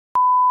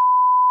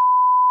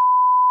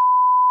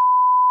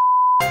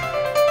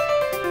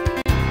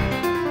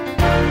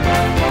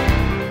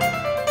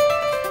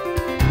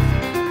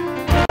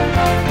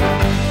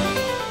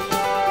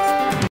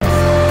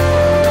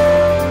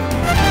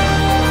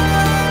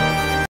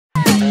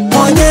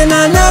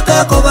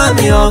kakoba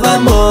mi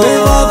ovamo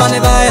Ova ne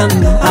bayan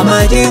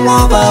Ama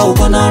jingova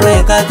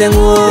ukonore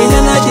katengu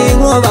Inyana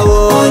jingova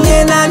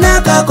Onyena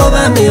na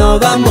kakoba mi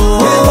ovamo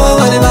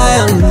Ova ne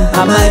bayan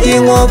Ama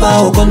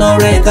jingova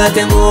ukonore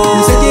katengu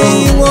Sije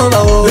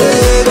jingova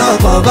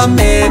Kakoba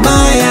me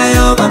maya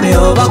yova mi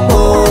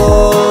ovamo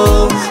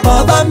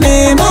Oba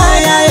me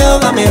maya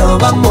yova mi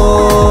ovamo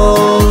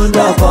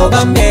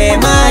Kakoba me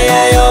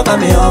maya yova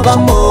mi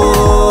ovamo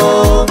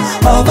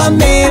Oba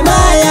me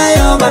maya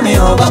yova mi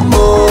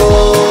ovamo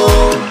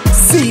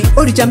Si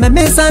oricha me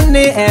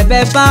mesane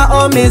ebeba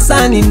o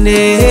mesani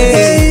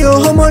ne o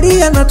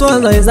homoria na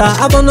toza eza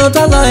abono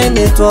toza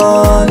eneto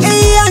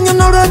anyo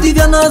noro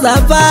divyo no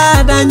za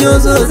pada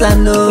nyozo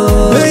zano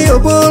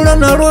oboro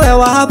noro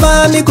ewa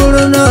haba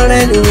mikuru no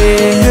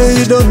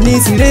renwe don't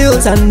need sire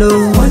zano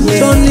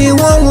don't need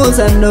one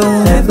zano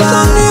don't need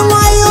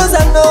one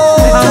zano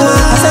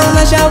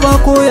asana shawa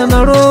ko ya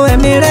noro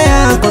emire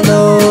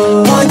akono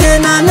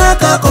onyena na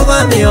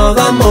kakoba mi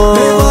ovamo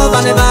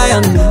ova ne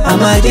bayan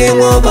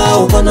amajingova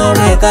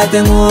ukonore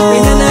katengu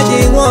inena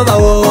jingova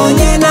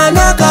onyena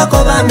na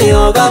kakoba mi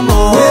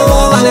ovamo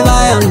ova ne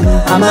bayan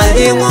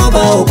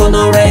amajingova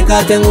ukonore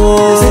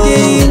katengu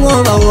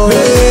sijingova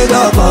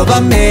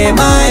kakoba me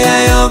maya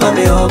yova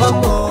mi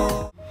ovamo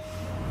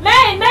me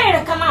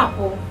come up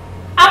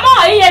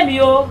ama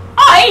yemi o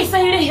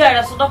say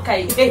here so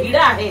dokai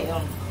ehira he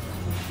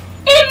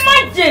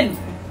imagine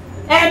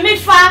me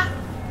fa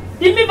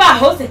Dimi ba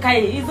hose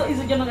kai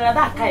izo jono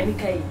da kai mi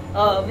kai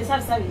bisa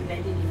ni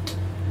Nigeria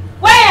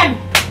when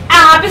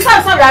bisa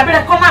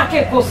abere koma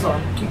ke koso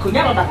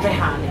ikonya no da te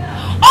hane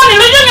oni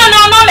lo jono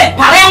no le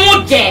pare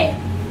nwuje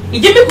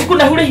ijimi kuku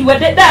na hure hiwe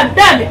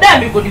da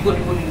mi godi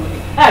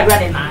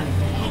rade nani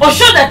o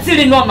show that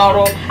tiri no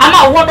noro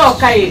ama wodo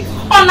kai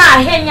ona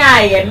ahenya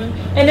ayem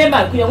ene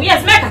ma kuya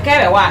yes me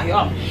kakere wa he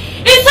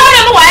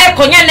isore no wa e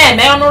konya na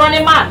eme onoro ni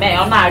ma me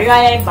ona ario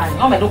ayen ban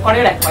o me do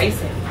korere kwa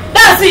ise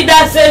That's it,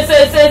 that's say.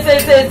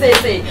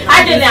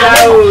 I didn't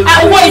know.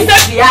 I was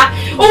here.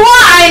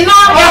 I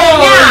know.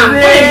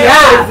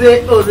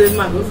 Oh, the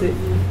man who say,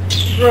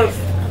 Bros.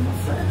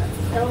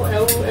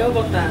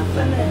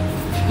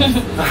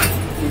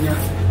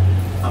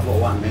 About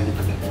 1 minute.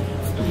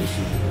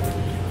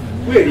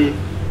 Really,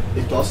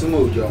 it was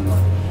no job.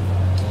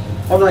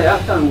 On I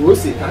have done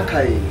Rosie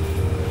Takai.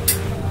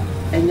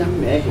 And young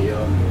man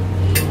here.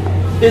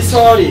 It's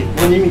sorry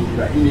when you meet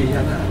right in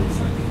the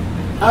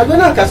I don't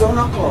know because I'm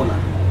not corner.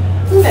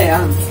 I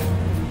am.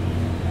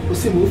 We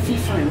see we feel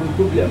fine, no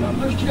problem. I'm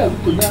not sure we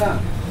could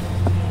not.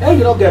 And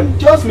you know them,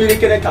 just me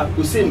looking at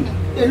you see.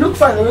 They look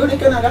fine, we only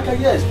can like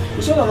yes.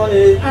 We saw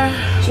money.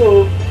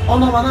 So on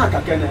the manaka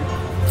can.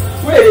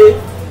 Wait,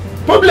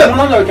 problem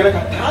on the can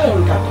I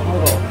on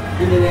tomorrow.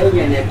 In the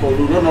alien echo,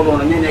 no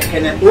on the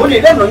can only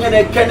them on the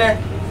can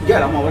get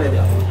them over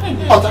there.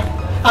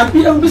 And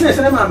be on business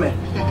and mamma.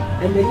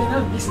 And they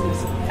have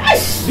business.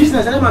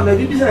 Business and my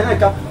business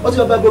and what's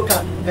your Bible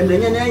car and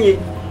then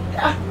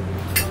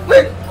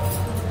wait.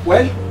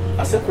 Well,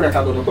 I said, correct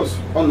out of the course.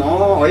 Oh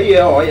no,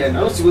 yeah, and I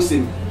don't see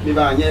him. Maybe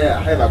I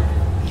have a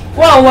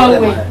wow, I'm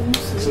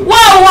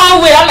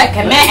like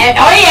a man.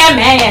 Oh, yeah,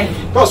 man.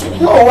 Because,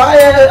 no,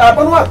 I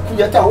don't want to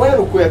get away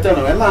with it.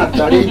 I'm not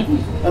very good.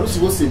 I don't see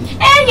him.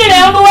 And you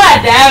don't know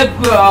what that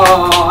go.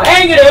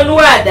 And you don't know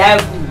what that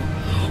go.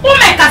 Who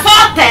make a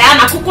thought and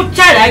I could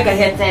try like a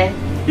head.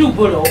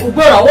 Uboro,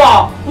 where we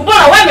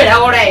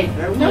are already.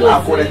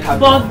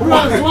 But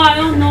bros, why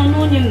don't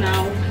know you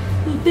now?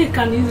 You take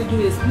an easy to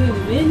explain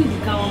the any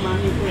cow man.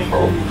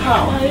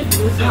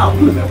 How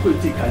could I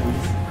put take an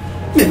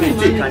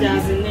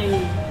easy?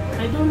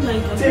 I don't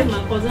like a thing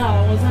because I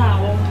was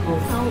out.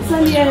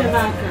 Send you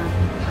back.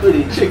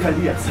 Really, take a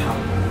year's how.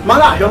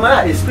 Mala, your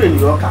mother explain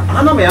your car.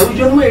 I know me, I will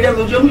join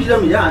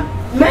me.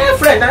 My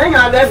friend, I ain't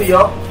got that.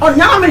 Oh,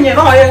 now I'm in your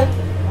lawyer.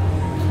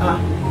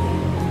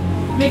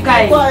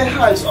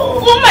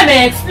 Woman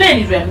explain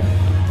them.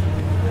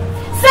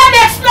 Send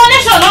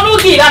explanation on who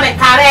give a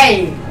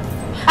carry.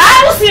 I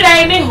will see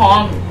any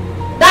home.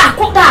 That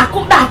cook,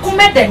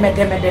 met them.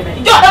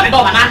 You don't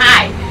know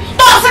high.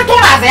 Don't say to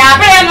us, I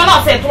bring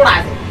not say to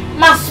us.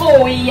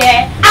 Maso,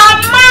 yeah.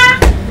 Ama,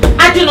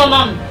 I do not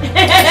know.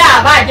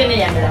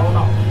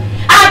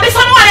 I'll be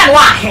someone and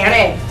walk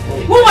here.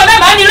 Who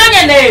whatever you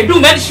learn do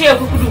mention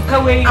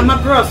I'm a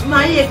bros,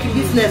 my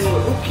business.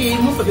 Okay,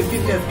 most of the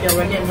business can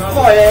run in.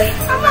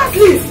 I'm at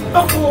least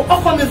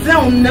up on the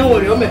zone now.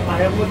 You're my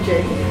parent.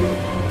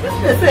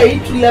 Let's say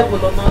 2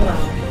 level of now.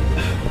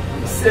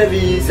 7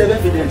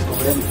 evidence.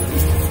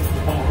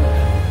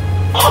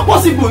 Oh,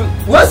 possible.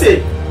 What's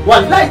it?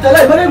 One night the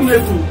life, but I'm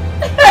going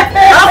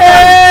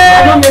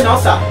I don't mean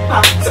also.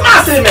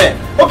 Smash me.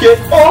 Okay,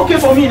 okay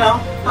for me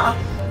now.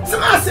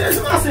 Smash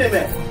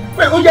me.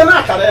 Well, you're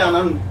not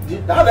carrying.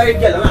 How do I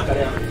get an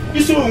academy?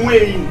 You saw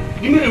way.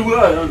 Give me a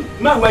word.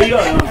 My way.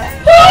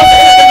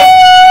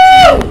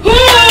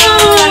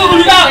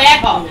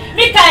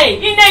 Mikai,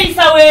 in there is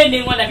a way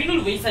they want to be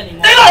listening.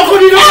 I don't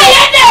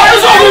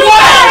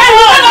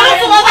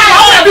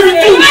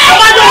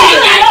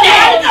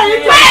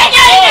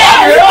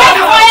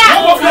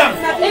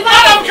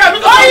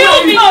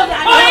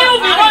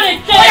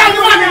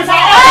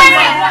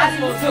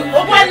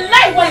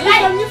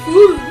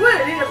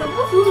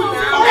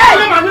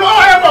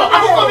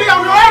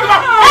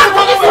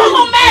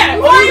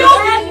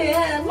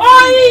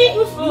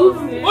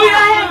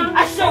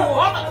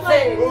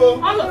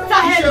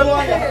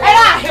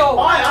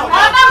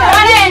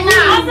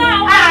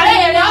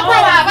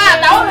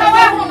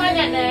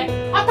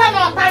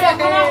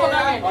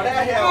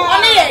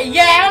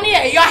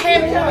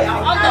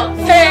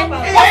Okay,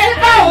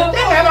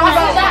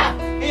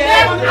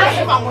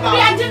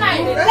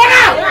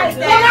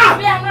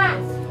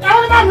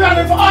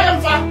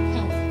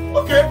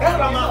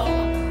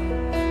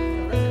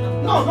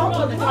 no, not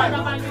all the time.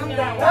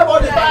 All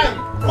the time.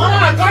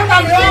 Mama, calm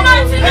down.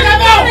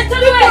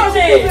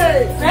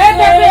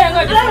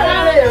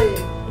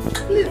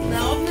 Please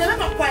now,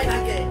 never quite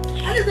again.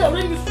 I just don't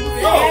really feel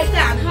it. I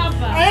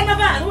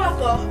never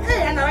walk off.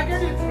 Hey, and I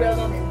get it through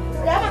on it.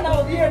 I haven't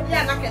know here,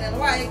 yeah, knocking and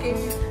why I came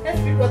here. Let's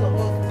be because of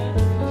us.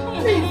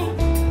 Please.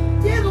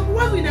 Yeah, but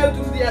what we now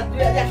do the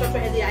shop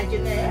at the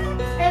engineer.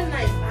 And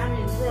nice, I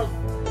mean, bro.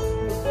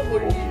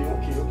 Okay, no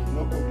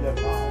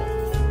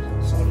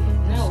problem. Sorry.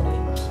 No.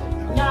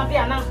 Yeah, be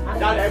enough.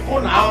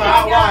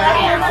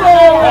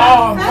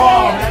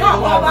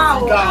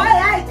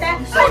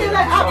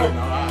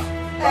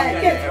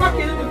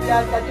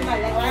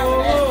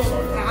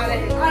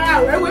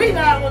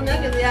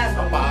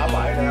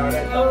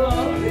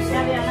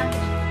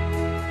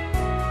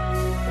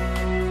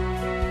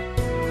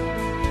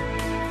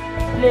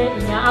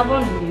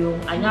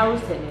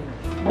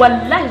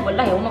 Wallahi,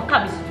 will not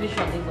come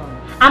situation.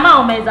 I'm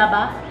out,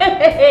 Mezaba.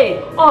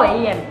 Oh,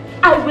 yeah.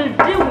 I will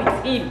deal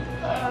with him.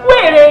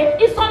 Where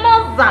is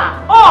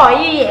another? Oh,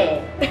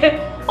 yeah.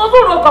 I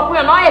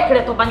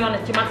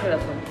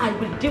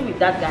will deal with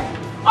that guy.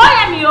 Oh,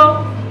 yeah, yo.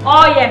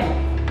 Oh, yeah.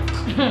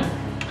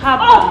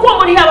 Oh,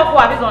 come on, here.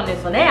 What is on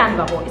this one?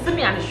 It's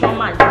me and the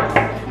showman.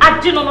 I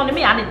didn't know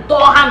me and the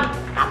door hand.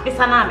 It's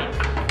an army.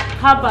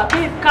 Haba,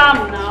 please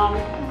calm now.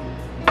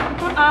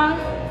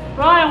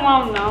 Right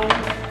one now.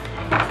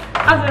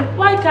 As in,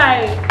 why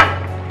can't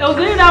it was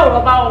really out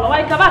about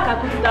why come back? I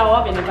couldn't do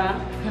in the back.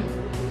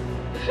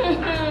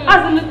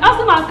 As a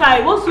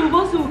man,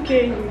 what's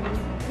okay?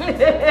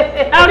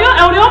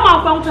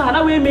 I'll found to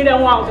have we made a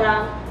while.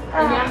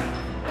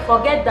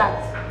 Forget that.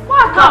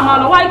 Why come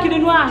on? Why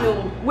couldn't one?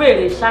 Where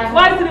is shine?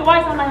 Why did it? Why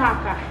is my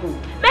hacker?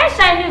 May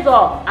shine is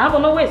all. I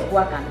have no ways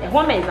working. A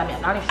woman is a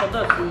man. I should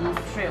not see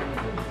trail.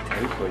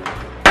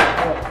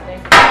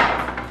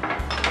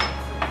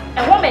 A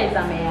woman is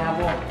a man.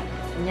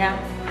 Yeah.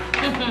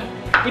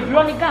 If you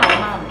only got a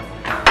man,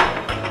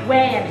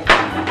 where is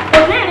that?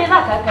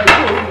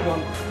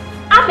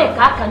 I make a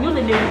can you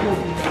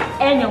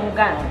any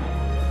guy.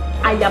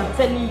 I am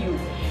telling you.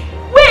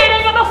 Where are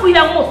you not for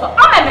your most?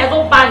 I'm a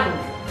metal band.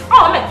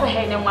 Oh, I'm to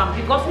hang one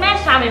because my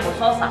shame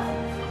was also.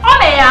 Oh,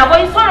 may I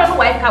was sorry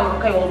white cow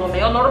or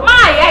my honor. My,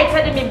 I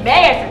said me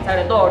bear to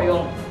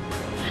territorium.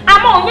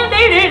 I'm on your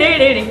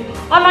day,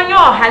 on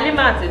your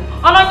Halimatin,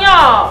 on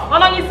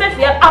your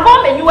Cecilia. I'm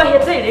on you were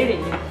here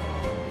saying.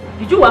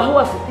 Did you a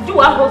host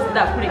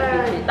that pretty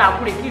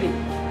killing?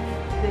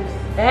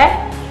 Eh?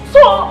 So,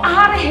 I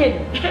had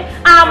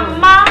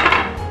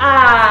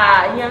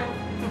yeah.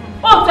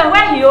 Oh, so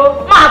where you,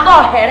 my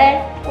daughter,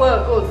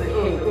 well,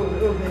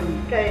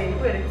 okay,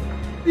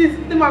 this is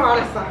the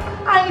Marissa.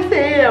 I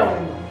say,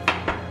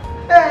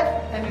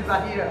 and he's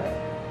a hero.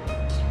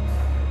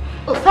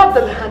 Oh,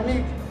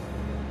 Abdulhameed.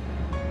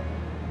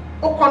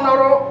 Oh,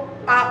 Conoro,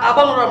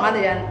 Abonor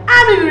Manian.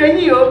 I'm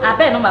you. I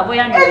bet no, my boy,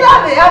 I'm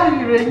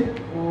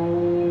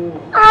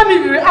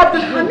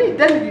Abdulhameed,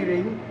 then you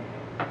ring.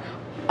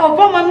 Oh,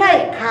 Boma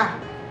Naika.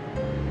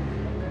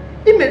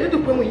 He made it to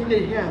put me in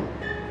here.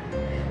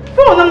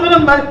 For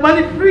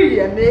money free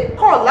and they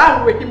call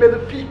language he made a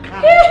peak.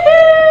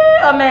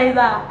 Amazing.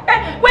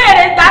 Where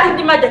is that in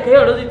the magic?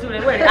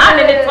 I'm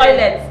in the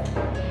toilet.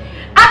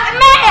 I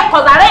may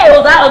cause I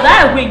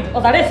wing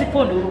or the recipe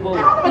on the road.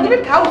 I'm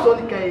going to house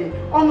on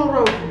the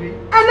road.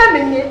 And I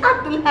mean,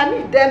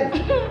 Abdulhameed then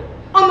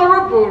on the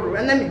road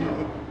and then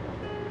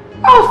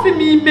oh, see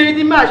me made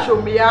him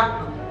show me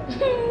up.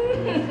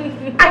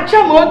 I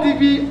can't more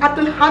TV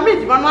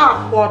Abdulhameed when I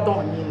hold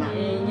on.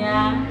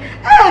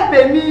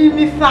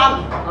 Me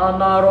son.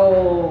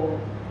 Honoro.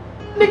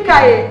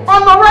 Nikai,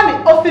 honorani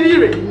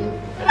ofiri.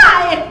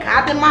 My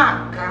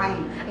academic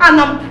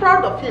and I'm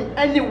proud of him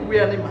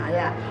anywhere in my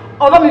eye.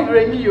 Although me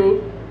bring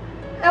you.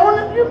 I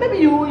want you maybe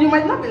you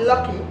might not be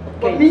lucky,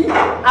 but me,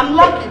 I'm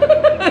lucky.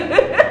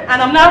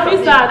 And I'm not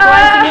free start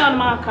trying to me on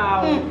my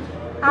car.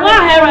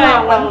 What hair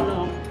I want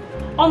to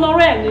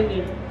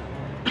honorani.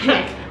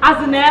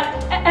 As in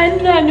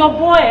and your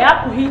boy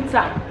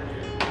Akuhita.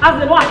 As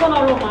the one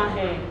on my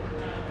hair.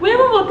 We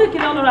will take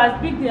it on as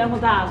big deal as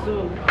that.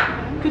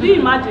 Could you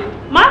imagine?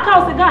 My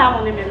house is a guy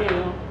on the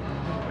million.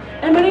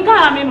 America,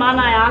 I mean, man,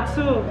 I are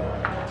too.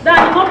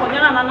 That is not for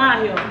Yana.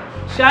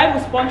 Shy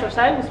will sponsor,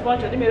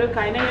 the America,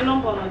 and any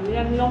number on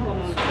every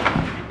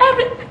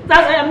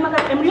that's I'm not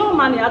a real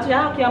money. I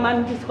have to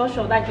have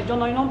discussion that you don't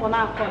know number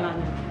now.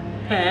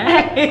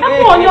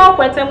 I'm on your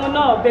question,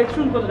 no,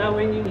 bedroom go that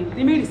when you need.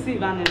 They may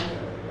receive an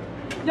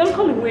don't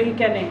call him where he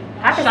can.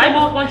 I can say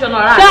more function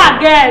or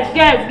guess.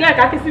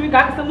 I can see we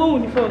got some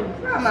uniform.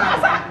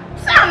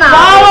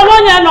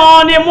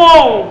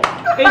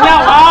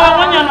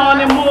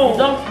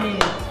 Don't mean.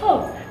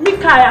 Oh,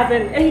 Mikaya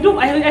then. And he don't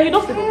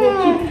say go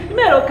to.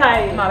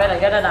 Merokai.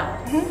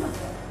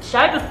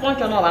 Shall I just punch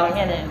on over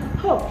here?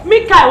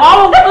 Mika,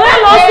 wow,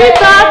 hello,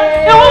 sister.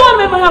 You want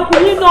me to have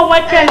you know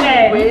what can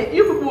Wait,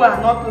 you people are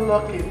not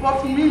lucky.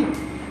 But me,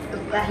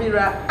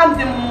 Zahira, I'm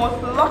the most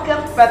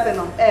luckiest person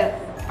on earth.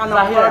 And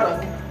I'm proud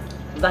of it.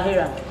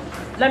 Zahira,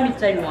 let me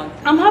tell you one.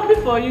 I'm happy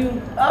for you.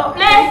 Oh,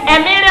 play a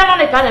million on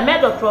the kind of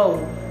medal throw.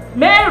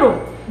 Meru,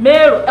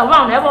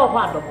 around ever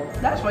one double.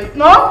 That's right.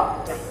 No?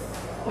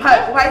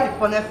 Why the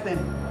funniest thing?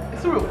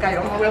 It's a real guy.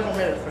 I'm aware from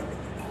medicine.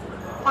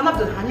 I'm not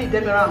the honey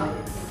them around me.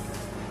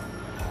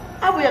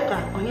 I wear car.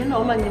 On you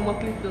know, man, you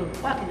want to do.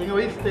 What can you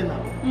always say now?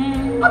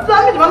 I'm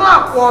telling you, I'm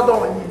not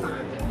on you.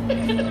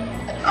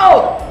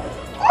 Oh,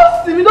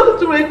 see, we don't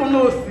do it for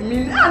no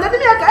see. And let me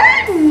get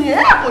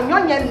on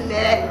your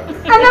neck.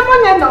 And I'm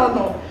on your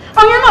no.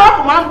 On your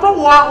no, man, for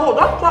what?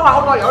 Don't fall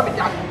out of your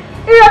vagina.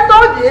 He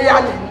told you,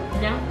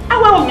 yeah. I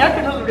want you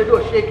to do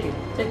the shaking.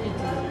 Take it easy.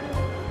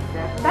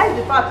 That is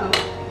the part.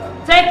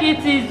 Take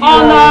it easy.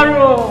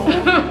 Honorable.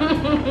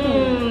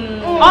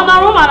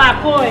 Honorable, man,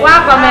 I call it.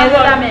 Welcome,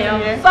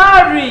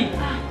 sorry.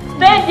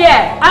 Stay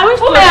there. I wish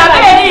to be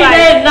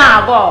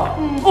now.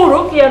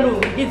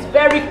 He's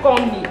very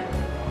cunning.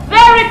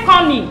 Very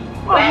cunning.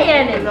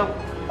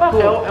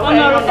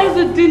 Honorable, it's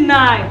a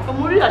deny.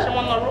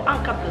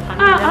 I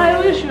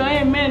wish you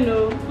amen.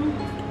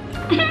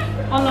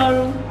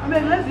 Honorable.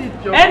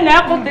 And I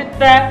put it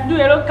there. Do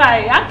it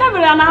okay. I can't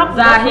really have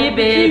Zahi,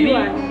 baby.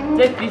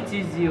 Take it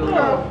easy.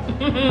 Wow.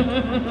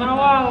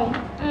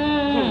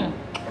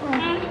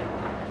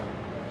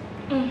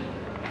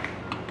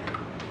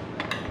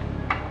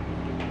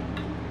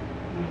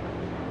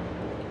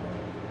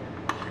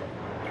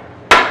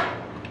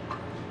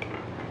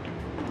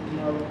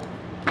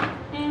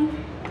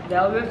 They're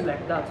always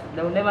like that.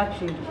 They will never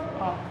change.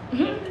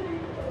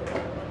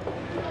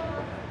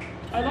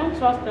 I don't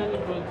trust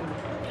anybody.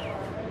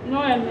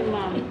 No any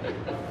man.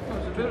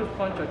 It's a very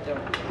fun to tell.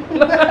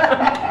 Look,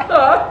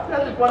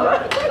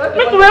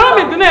 where am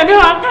I doing? I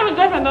can't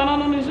get it. No.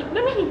 Let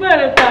me go at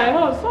a time.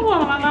 Oh,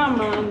 someone man.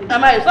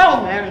 Am I so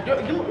married?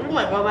 You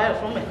might buy it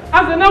from me. I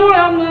said, no,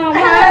 I'm not.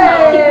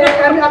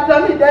 I'm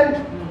Abdulhameed then.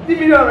 See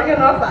me over here,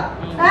 not that.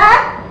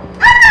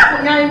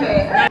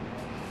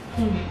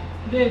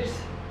 Babes,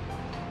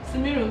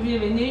 Samira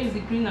really use the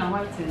green and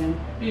white in them.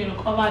 You know,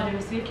 cover the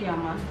mistake,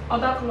 man.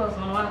 Other colors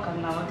on one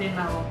can now, they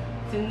now.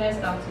 Till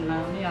next out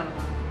now, me and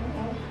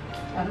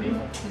I mean,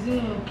 is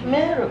it okay?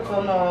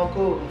 Miracle no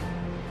go.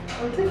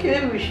 I'm thinking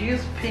maybe we should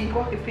use pink.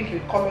 What if pink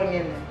with color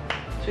in it?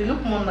 So you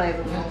look more nice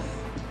than us.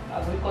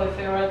 As we call a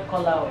favorite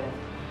color.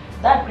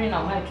 That green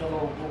and white will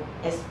go.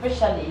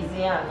 Especially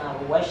easier now.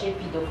 Why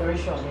shape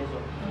decoration is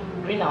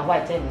green and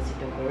white and it's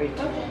decorated.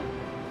 Okay.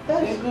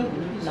 That's good.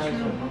 Nice.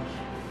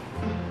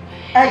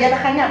 I get a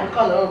hang out with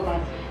color over.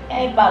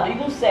 Eh, but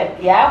you say,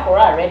 yeah, for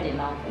already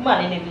now.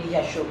 Woman in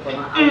the show for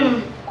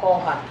call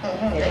her.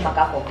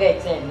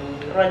 Forget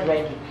and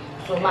ready.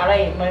 So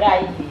Marai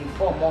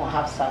for more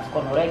half sat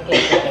correct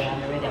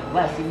and ready. I'm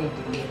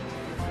vaccinated.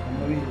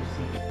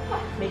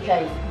 Make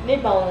I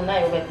never on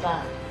night over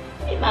time.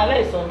 In my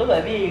way, so do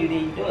a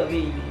baby, do a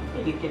baby.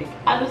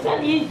 I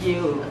understand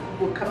you.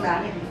 Come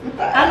on.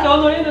 And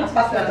all the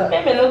other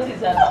Maybe notice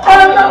that. No.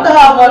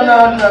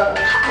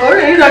 Or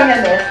you don't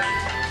get it.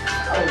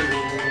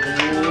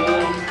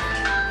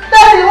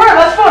 Daddy, what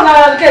was fun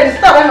now? Get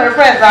stop when my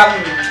friends are me.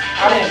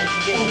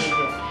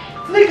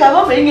 Look, I'm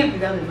not being it.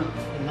 Imagine.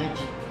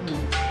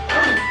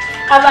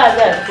 How about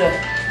that?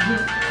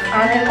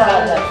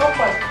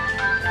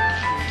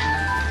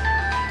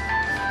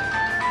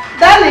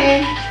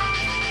 Darling.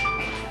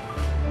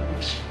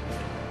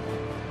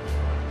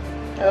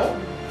 Oh.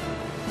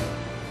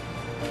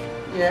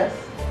 Yes.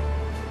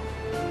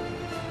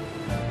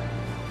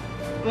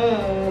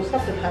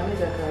 Something happened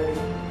that already.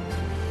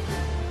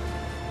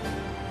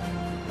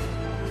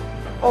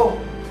 Oh,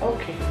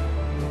 okay.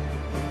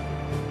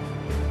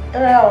 You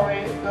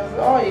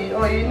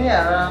need a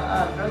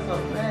dress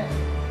of man.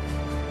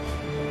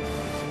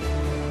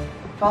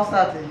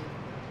 Falsity.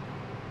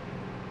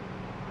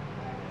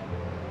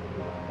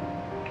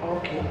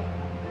 Okay.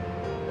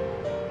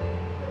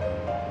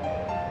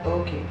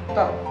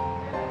 Stop.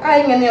 I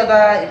ain't any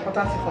other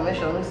important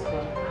information.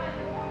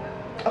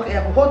 Okay,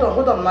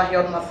 hold on, my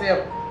head myself.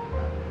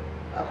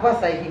 Of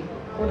course I hear.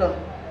 Hold on.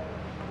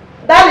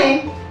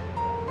 Darling!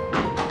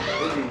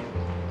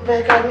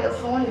 Like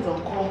someone is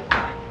on call.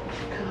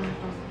 Come on,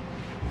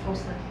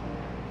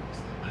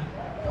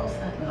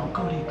 outside. Now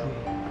come here, Troy.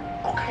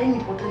 Okay, any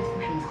important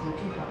information is going to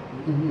keep up.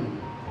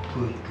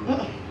 Troy.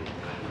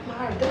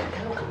 Mara,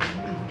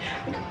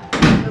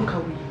 look how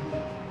we do.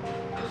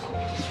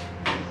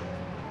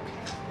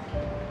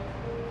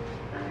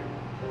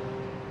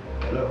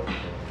 Hello.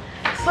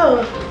 So,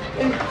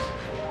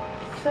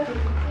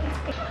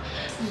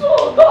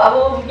 don't have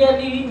over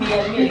getting me.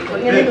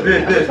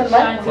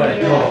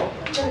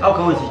 How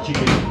come it's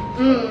chicken? I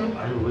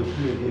don't wait to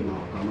game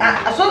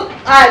now. So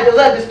I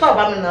just disturb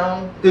me now.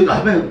 Then I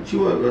mean, she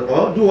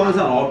will do once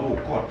and all do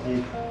court.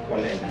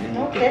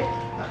 Okay.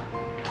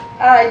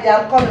 Alright,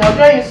 I'm coming. I'll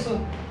join you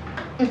soon.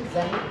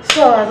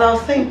 So, as I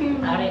was saying,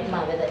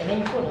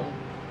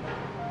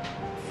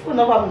 Phone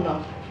number now.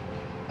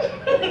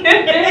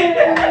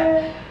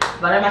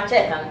 But I'm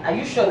check. Are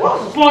you sure?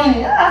 What's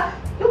funny?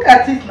 Look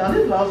at it now.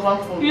 This is my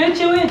husband's phone. You ain't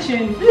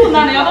chewing. You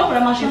know, you're not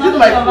going to Is it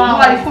my phone?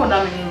 My phone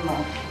now.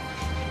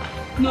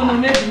 No,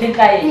 maybe. Make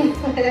I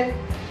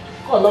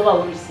call over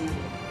will receive.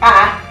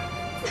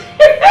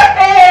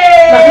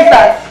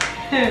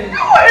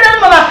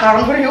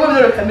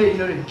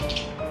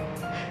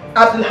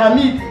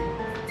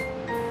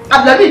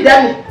 Abdulhameed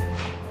Dani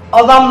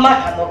ọba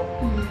mmakano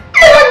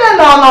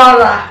no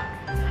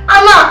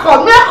ana akọ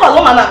me akọ lo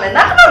mana me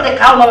na no de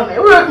ka no me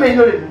we me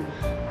no le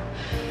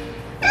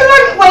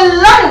even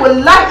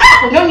wallahi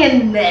ko nyonye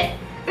ne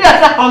we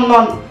asa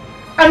konon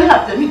ani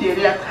Abdulhameed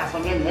de ya ka so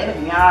nye ne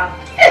nya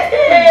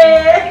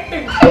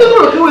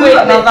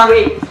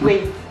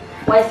wait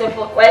why is the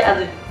phone why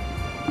as it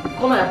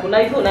come on now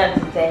you don't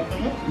understand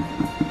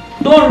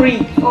don't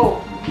read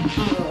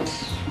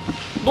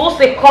don't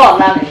say call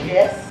now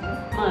yes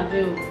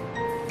Bill.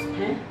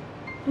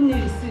 Who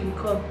need to see the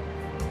call?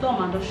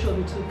 Tom and don't show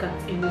me to can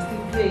and they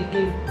still play a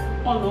game.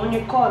 On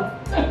your call.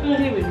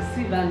 They will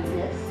receive and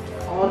yes.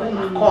 All in a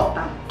call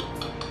time.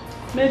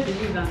 Maybe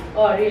even.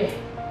 Oh yeah.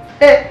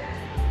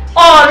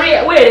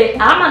 Wait,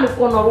 I'm on the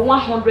phone of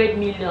 100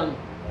 million.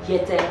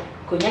 Yet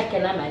cognac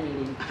and I'm an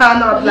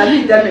no,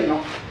 Abdulhameed Dani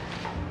no.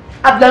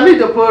 Abdulhameed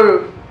the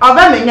poor.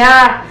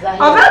 Abamenya.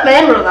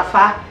 Abamenya the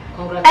fa.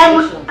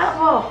 Congratulations.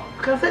 Oh.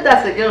 Can say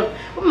that's a girl.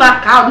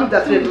 My cow, look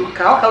that way.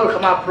 Cow can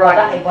come up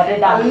right.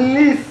 At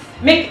least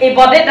make a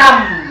body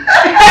down.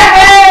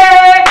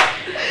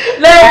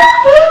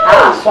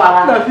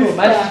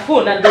 My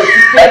phone and those.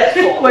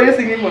 What are you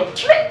singing?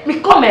 Me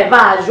come a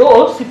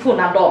vajo, si phone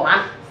and door,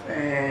 man.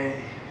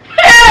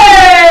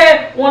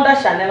 Wonder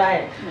shall never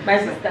end, my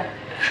sister.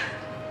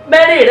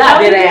 Very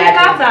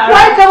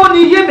why can't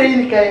you hear me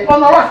in the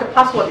on our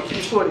password if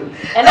you phone?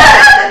 And I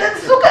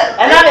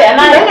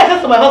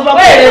to my husband.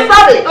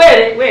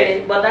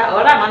 Wait, but that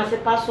other man say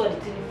password in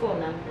the phone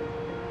now.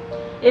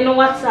 You know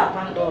WhatsApp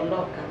and all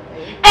lock.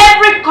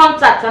 Every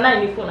contact and I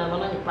in the phone and on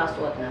the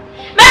password now.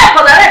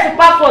 Because I have the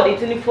password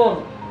in the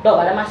phone. No,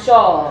 but I'm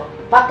sure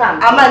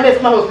pattern. I might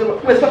miss my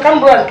husband. Miss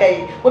Cambrand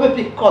Kay, what we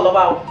pick call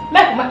about.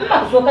 Make my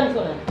phone.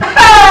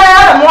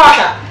 I'm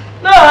water.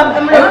 No,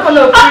 I'm not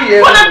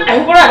free. I'm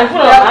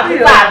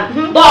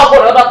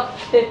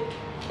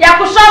yeah,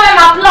 could show them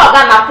a plug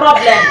and a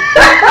problem.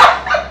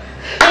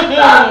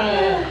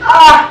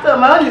 So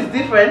my own is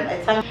different.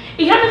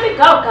 You have to think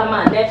how come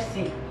on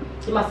FC.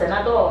 You must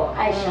another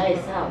Aisha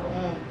is how.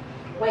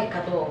 Why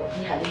Kado,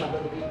 he had him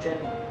about the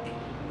dream.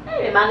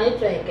 Maybe man,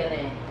 it's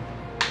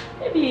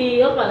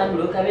maybe husband and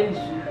look at him.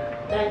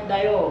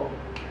 That your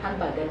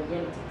handbag and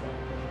empty.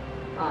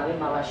 Ah, we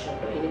my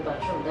shop in the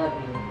bathroom that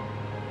way.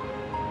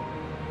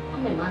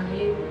 I'm a man who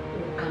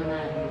can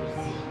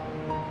see.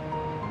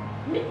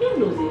 Me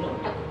knows it.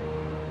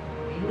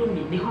 You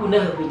me who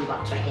never been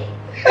back to him.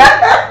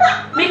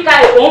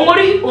 Mikai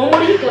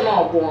omori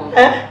cannot go on.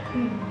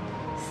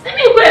 Send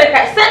me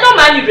send no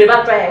man you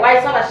back to him. Why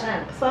so much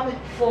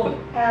phone?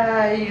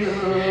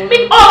 Me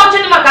oh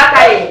chini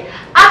makakai.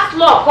 Ask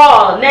law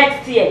call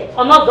next year.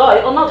 Or not do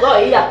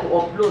he have to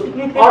upload.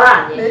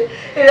 Oran.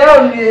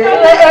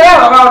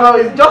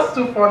 It's just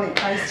too funny.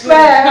 I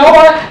swear.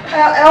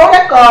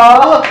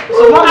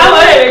 So mama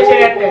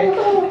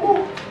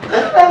I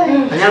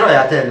know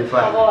you tell me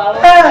fine.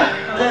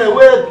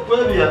 Where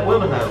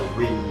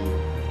we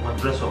my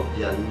dress up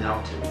here now.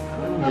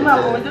 Mama,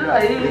 we do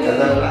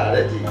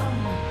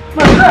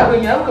when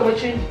you have come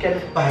change can.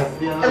 I'll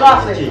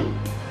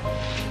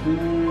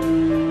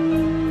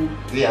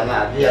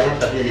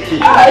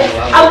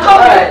come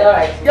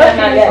alright.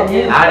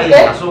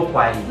 You're so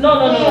quiet. No,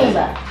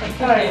 sir.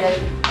 Sorry.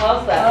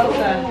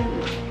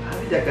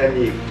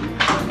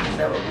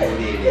 You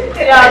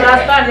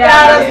understand,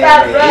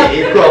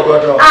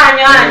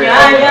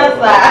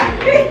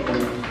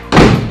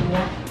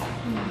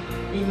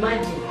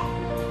 imagine.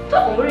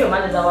 Talk about your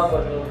man is our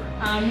God.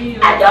 I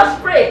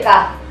just pray,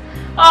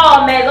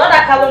 oh, man, all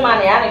that color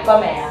money, I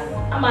come here.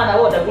 I'm on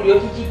the water, will you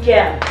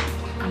care?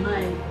 Am I?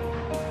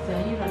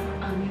 Zahira,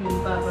 I'm in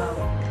Baba.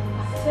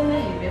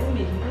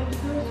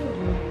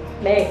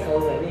 Make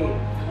over me.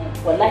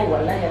 Wallahi,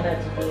 I'm not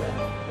to do.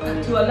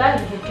 To a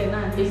life, he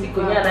cannot. If you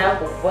could not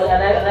have well,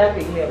 and I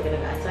pick me up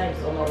at times,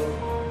 or no,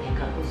 they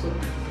can also be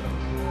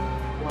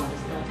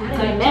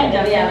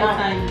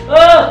understand.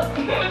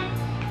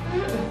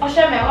 Oh,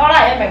 show me all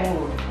right,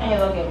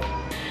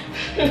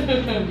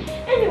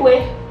 anyway,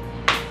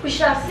 we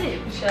shall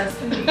see.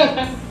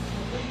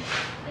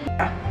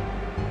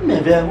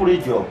 Maybe I will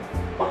job.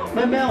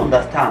 Maybe I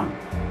understand.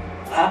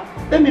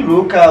 Let me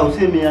look out,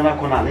 see me and I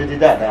can lady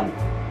that.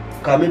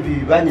 Can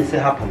maybe when you say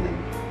happening.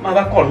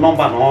 Mother call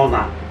number no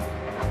na.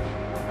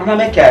 Ana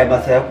make I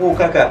but say ku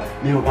kaka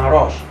mi ma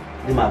rush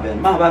di ma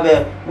ben ma ba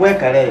be we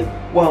kare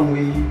one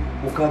we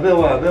u ka be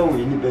wa be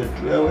we ni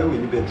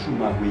bedroom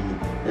ma we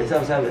e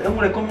say say e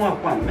mo come one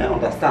pan me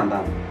understand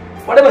that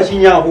whatever she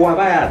nya ho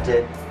ba ya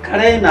te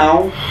kare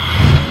now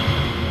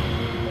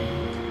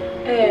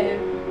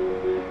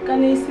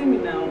can you see me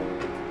now?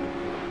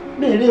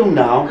 Me you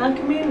now.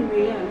 Uncle me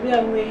we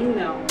are waiting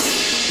now.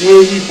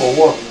 Waiting for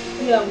what?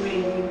 We are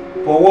waiting.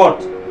 For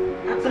what?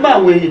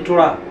 Somebody waiting to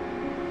her.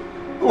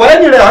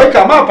 When you are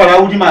come up and I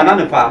would demand an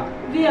affair.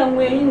 We are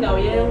waiting now,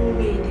 young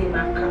lady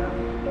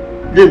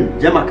Maca. Then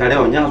Gemma Carre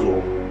on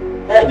Yazo.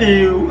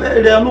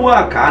 There are no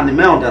work and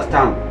may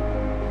understand.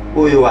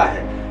 Oh, you are.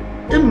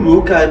 Them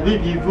look at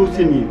baby you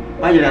see me.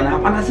 My and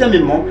I say me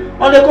more.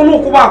 On the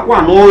Kono back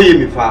one, oh, ye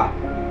me far.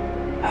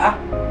 Ah,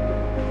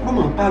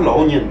 woman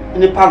palo onion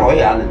in the palo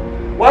yarn.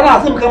 While I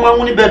think come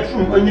on in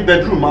the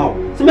bedroom out.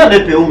 Some of the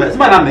pills,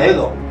 man, I made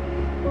though.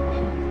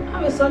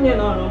 I was on your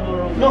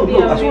No,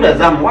 as soon as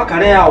I'm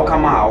walking out,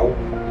 come out.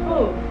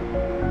 Oh,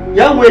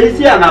 Young way is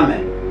here, and I'm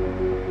a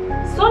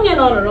Sonia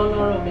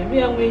no,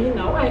 maybe I'm waiting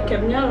now. I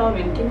kept near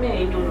and came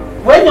in.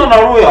 when you're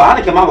not royal,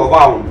 I come out of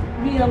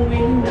We are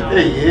waiting now.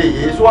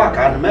 Hey, so I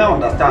can may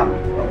understand.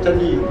 I'm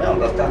telling you, may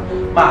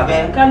understand. My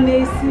bad. Can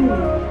they see me?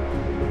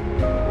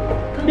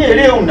 Me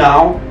you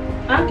now.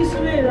 I kiss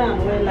me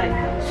around well like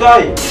that.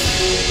 Sorry.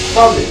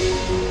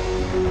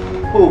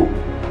 Oh,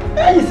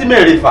 you see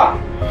me far.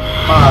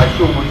 Ma,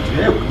 show me to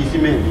help you see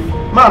me.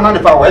 Ma, not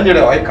if I went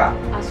there, I can.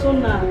 As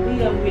soon as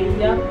we are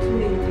waiting up to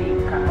the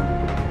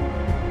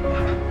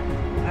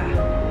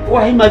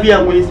Why, my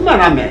dear, when it's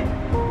man, I may.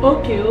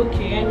 Okay,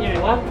 and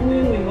you're what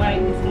we why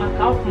this my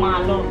count my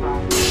lover.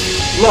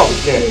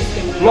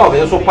 Love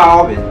is so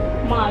powerful.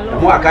 My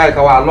And what I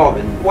love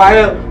it.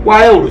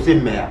 Why always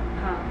in me?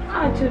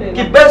 Actually,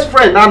 The best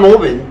friend I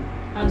know.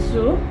 and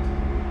so,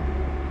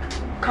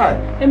 Kai.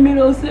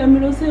 Emilio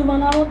say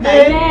one out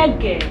there.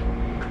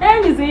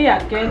 And is here,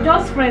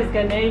 just friends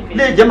can even.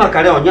 Le Gemma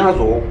Carre on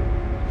Yazo.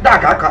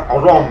 Daka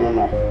or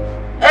Romo.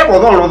 Ever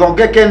don't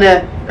get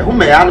Kenne, who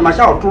may animal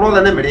shout to roll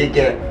an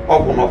American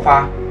or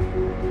Gunofa.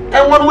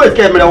 And one way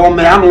came on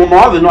me, I'm no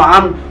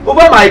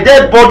over my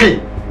dead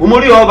body.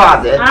 Umuri over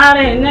there. Ah,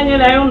 and then you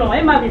don't know,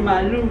 it might be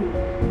my room.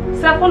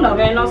 Second of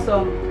any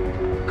awesome.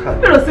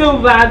 Pero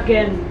silver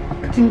again.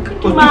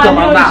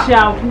 My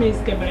shout, Miss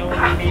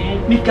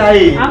Cameron.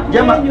 Mikael,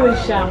 Gemma, you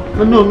shout.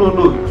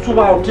 No. So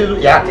I'll tell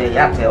you, yate,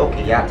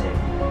 okay, yate.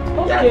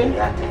 Okay.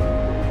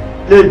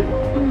 Then,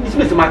 it's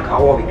Mr.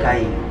 Macao,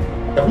 Mikael.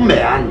 A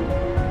man.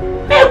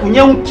 Make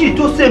young tea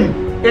to sim,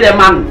 a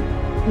man.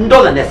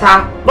 Ndole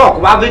nessa, look,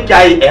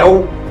 Wavikai,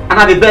 and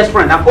I'm the best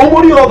friend. I'm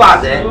only over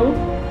there.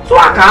 So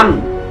I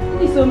can.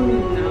 It's on me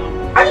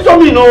now. I just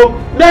only know,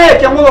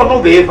 make a mother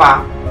no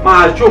favor.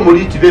 My show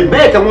money to be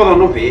make a mother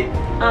no favor.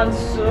 And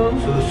so,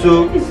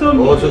 It's on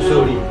me. Oh, so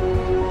sorry.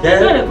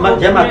 Yeah, my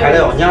Gemma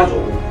Carre on Yazo.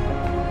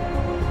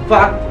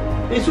 But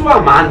it's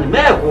one man,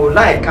 may go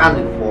like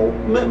cannon for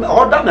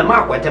all that the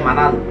mark with a man.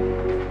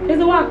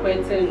 it's a walk by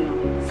 10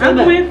 now. I'm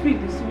going to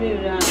feed this way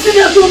around. See,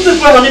 you're too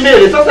simple on the mail,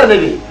 it's also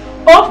heavy.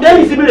 Oh, there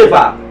is a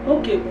river.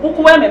 Okay,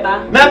 who am I?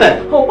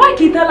 Meme. Oh, why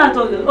can't I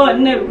tell you? Oh,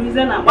 no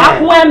reason.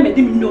 Who am I?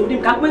 Didn't know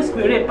them. Can't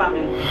square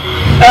payment.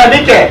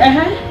 Nike.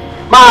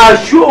 My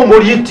shoe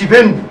money to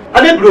them.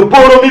 I didn't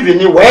borrow me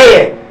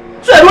anywhere.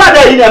 So, what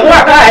are you?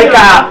 What I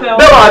got?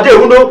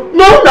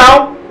 No,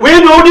 now. We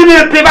know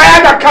the pay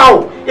by a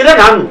cow. In a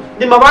hand,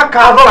 the Mama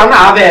Carver and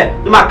Ave,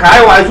 the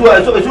Makai was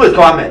so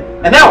coming.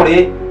 And now,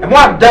 and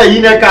what day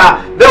in a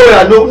car, there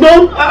were no,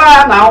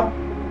 now.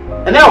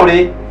 And now,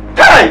 hey,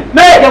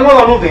 make a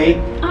woman of it.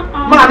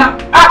 Man,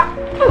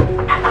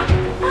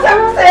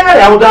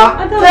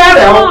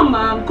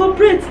 man,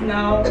 corporate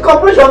now. The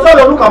corporation saw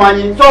look at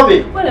me,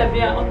 sorry. Whatever,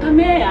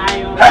 Otame,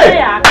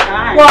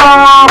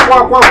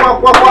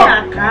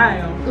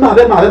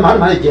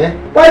 Manager.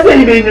 Why is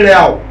he being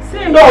there?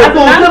 No,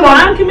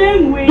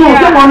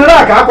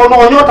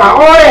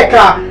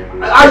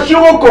 I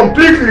show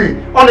completely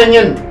on the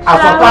end. As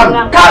a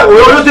time, can't we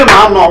use him?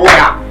 I'm not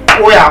where.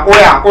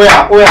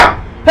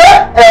 Hey,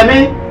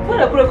 Emmy.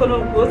 What a broken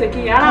was a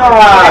key.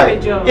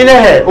 In a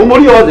head,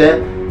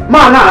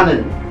 man,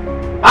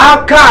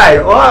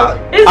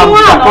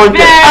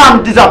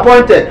 I'm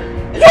disappointed.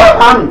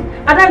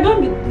 And I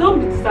don't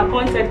be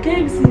disappointed.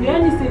 Can't see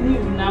anything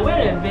new now.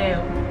 Where a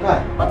bell?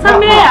 What's a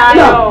man?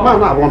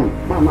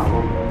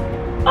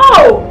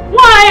 Oh,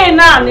 why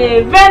not?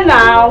 Then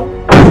now.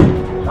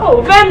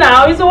 Oh, then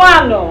now is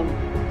one. No.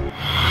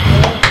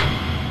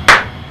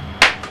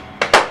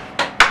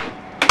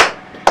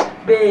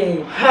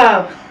 Babe.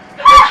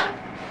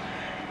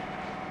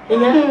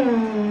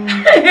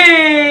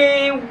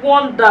 Hey,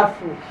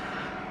 wonderful.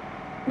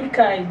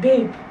 Mikai,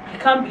 babe, I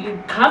can't believe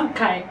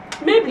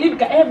maybe you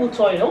can ever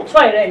toilet.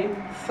 Toilet.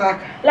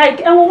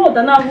 Like, I won't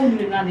know that I'm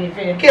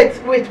Kate,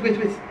 wait.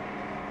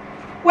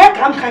 Where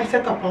can I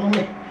set up on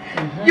me?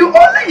 You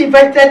only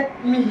invited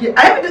me here. I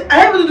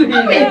haven't to do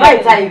here.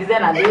 Invite her,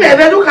 then I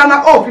never come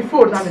off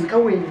before now.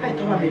 Can we invite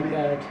her?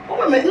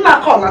 Oh, my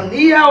God. Call and I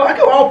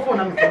go off phone.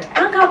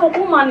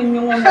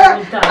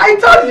 I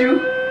told you.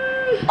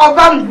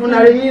 Ovan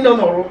Bunari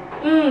no.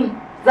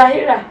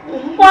 Zahira.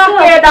 What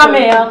care that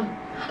man?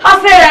 I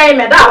said I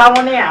made that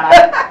one.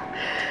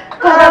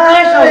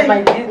 Congratulations,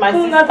 my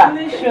sister.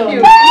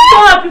 Congratulations. I'm so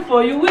happy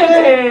for you.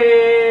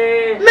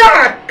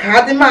 Nah,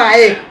 Kadima,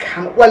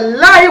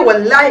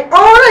 wallahi,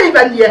 all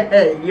even ye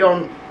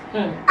young.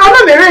 I'm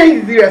not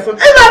very serious.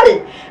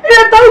 Everybody,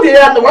 I told you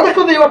that what I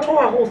could do to a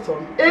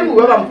wholesome.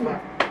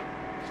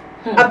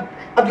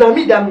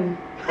 Abdulhameed, allow me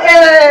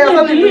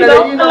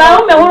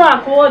to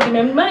call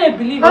him. I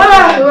believe.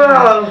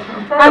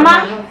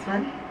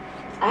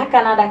 I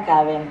Canada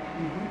Karen.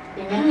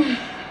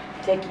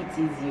 Take it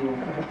easy.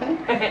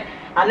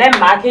 And then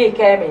Marky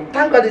came in.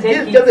 Thank God, this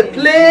is just a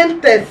plain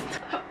test.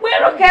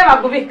 Where okay,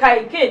 I go be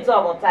kids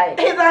over time.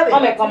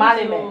 I'm a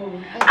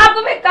commandment. I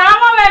go be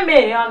calm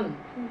and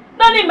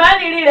don't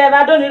even need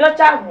ever don't need a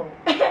child.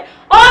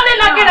 Only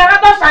not get a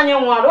lot of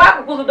shining one.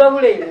 What could do?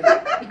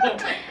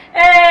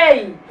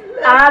 Hey,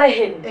 I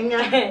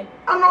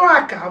know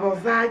I can't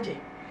Vaje.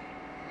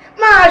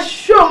 My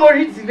show more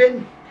is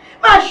even.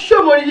 My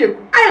show more you.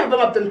 I have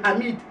done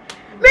Abdulhameed.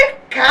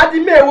 Make cardi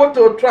me what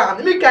to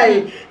try. Make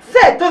I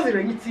say to the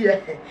ring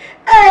here.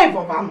 Hey,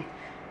 Boban.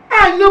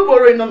 I know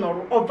borrowing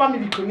or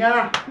family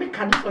kunyara. Make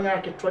cardi on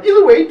your control.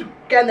 Either way to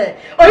can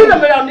or you know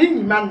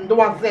man the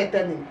one said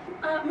telling.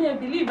 I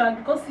believe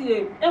because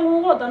he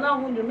and what now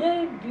wonder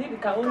may believe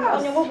it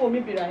on your mobile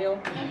maybe I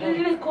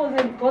really cause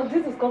them because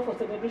this is called for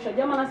celebration.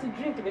 Yamana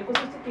drink because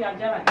it's a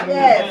jara.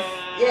 Yes.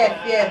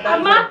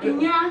 I'm not in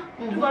here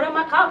for a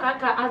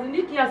macaca as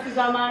Nikki as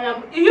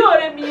Zamana. You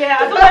are me. I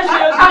don't know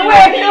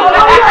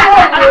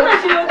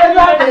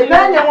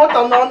you want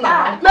to know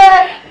now.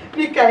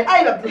 Because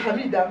I love to have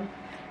it done.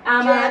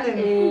 I'm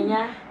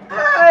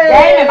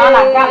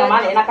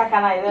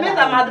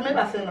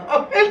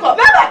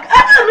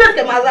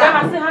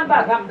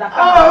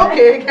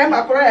okay, come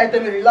back right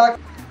and relax.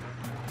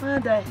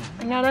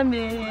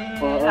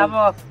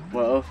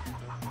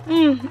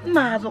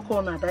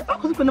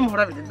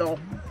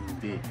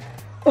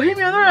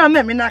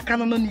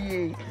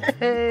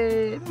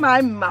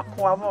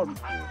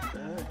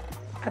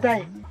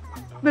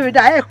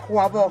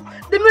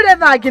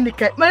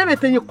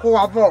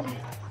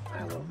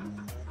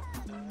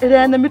 It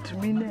enemy to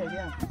me,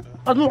 yeah.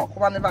 I don't walk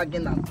one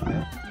again now.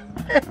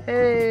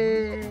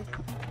 I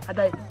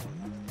die.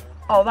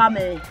 Oh, I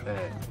may.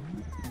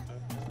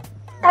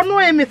 I know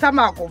him is a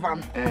mark of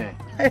one.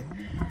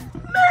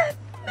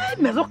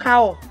 Me,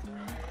 cow.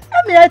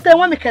 I may tell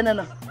one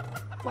cannon.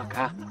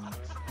 Waka.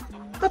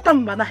 But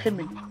I'm not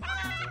him.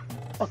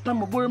 Or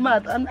some bull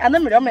mad and a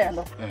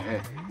man.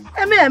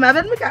 I may have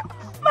a make up.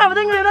 My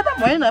thing is that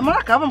I'm a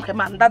mark of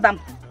command, Dadam.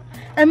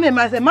 And me,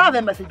 my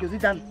mother messages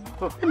done.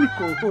 Let me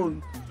go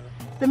home.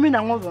 The mean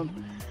I was on.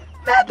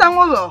 That I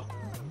was.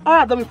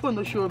 I don't phone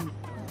to show me.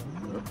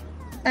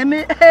 And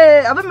me,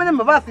 hey, I don't mean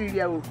of us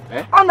here.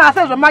 On our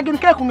says a maggin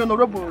cake on the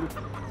rubber.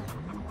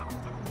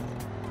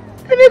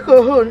 Let me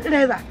go home. It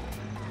is that.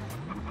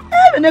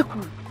 Even a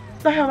cool.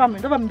 The hell I'm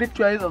in the bit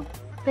to either.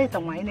 Later,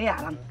 wine,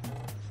 Alan.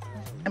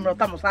 And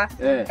Rotamosa,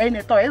 ain't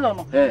a toy,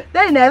 no.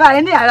 They never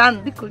any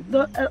island because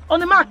on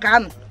the mark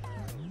can.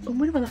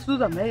 We were a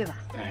Susan Mailer.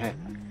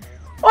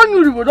 On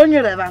you would on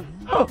your evan.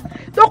 Oh,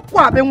 don't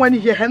quab when you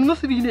hear him, no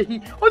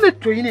civilian, on the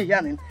train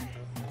again.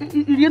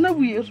 You know,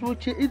 we also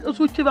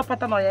switch a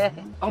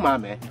pattern. Oh,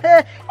 mamma.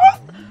 Eh,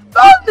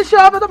 oh, the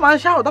shop of the man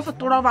shout, that's a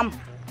tour of them.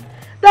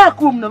 That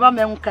coom never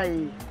meant.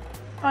 Oh,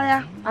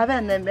 yeah, I've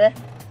been there.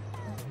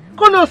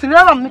 Conos,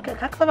 never make a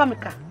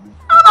caxavamica.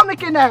 I'm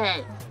making a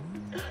hay.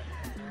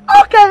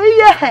 Okay,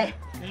 yeah.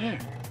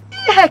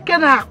 Yeah,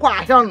 can I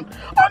quite on?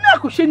 Oh, no,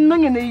 cushion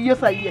in a year.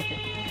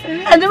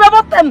 And never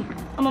bought them.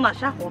 I'm not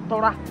sure for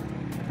Tora.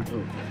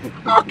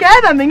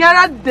 Okay, then,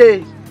 Mingara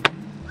day.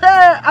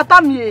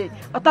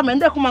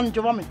 Atamende command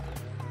Jomi.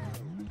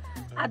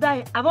 I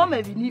die, I won't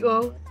maybe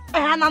you.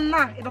 And I'm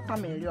not a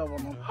family of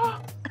them.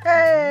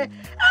 Hey,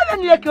 I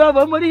don't like you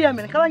over Maria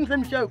and calling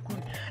them show.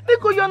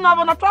 Because you're not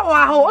on a tower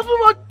house.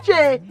 What,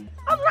 Jay?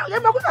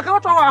 I'm not going to go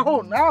to our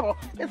home now.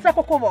 It's a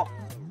cocoa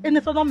in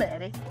the Sodom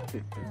Mary.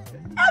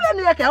 I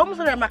don't like almost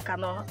a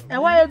macano.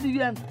 And why do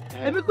you?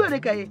 And we could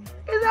say,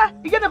 is that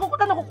you get a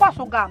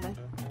cocoa garment?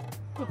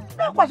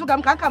 That was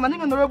come and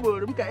in the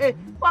rubber.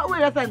 What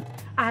will I send?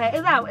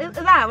 Is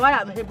that why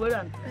I'm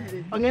here?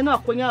 On your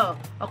knock when you're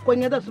a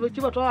queen of the switch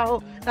of our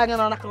home, hanging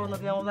on a corner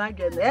of the old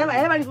again.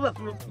 Everybody's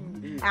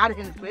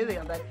adding to it.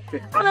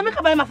 I'll make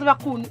a by myself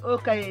a coon.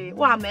 Okay,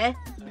 one man.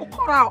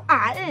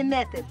 I ain't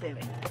netted.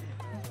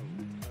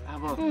 I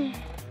will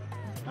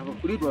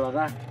put it all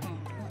that.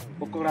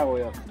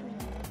 Okoraoya.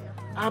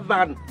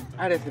 Aban,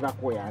 I receive a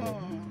queer.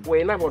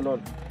 When I'm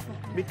on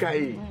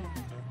Mikai.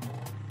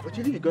 What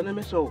you gonna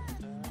miss so?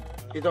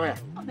 It's all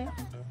right.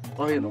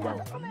 Oh, you know,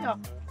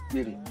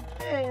 really.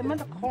 Eh, I'm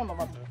at a corner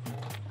of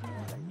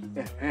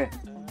them. Eh,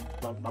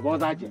 about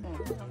that.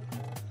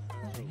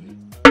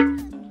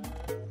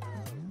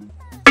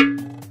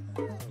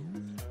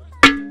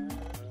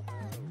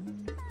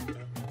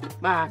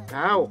 My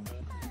cow.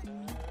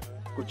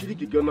 Could you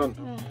get on?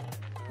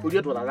 Would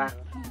you do that?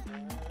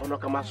 On a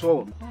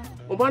camasso.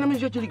 Oh, one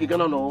of you get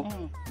on all.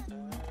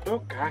 No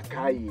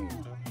cacaille.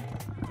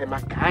 And my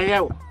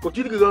cow. Could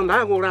you go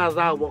now or as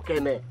I walk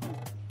in there?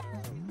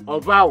 Oh,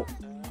 vow.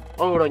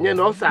 Oh, you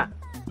know, sir.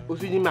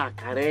 Who's in my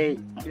carry?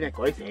 In a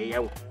coy say,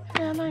 young.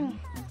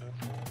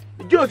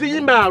 Just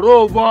in my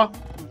rover.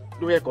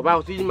 Doe ko ba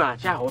o si ma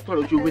sha ho to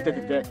lo ju we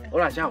tete.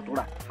 Ora sha ho to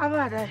ra.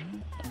 Abada.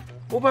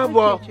 O ba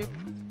bo.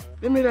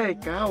 Emi ra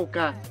ka o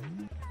ka.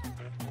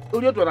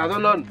 Ori o to ra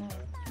non.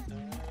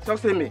 So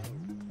se me.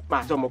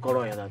 Ma so mo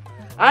koro ya dan.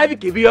 Ai bi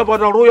ke bi o bo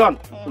no ru yon.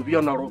 O bi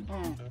no ru.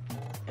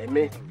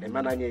 Eme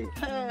na nye.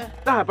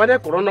 Ta ba de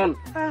koro non.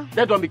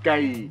 De do mi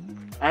kai.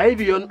 Ai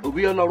bi on o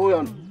bi no ru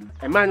yon.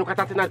 Ema nyu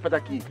kata tina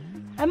pataki.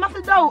 Ema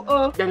se do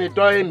o. De ni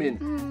do emin.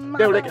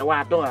 De o le ke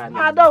wa do ani.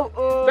 Ado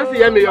o. De si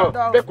ye mi yo.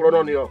 De koro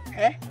non yo.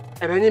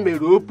 Ebe ni me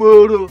ro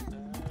poro.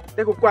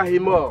 De ko kwa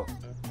himo.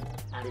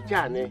 Ari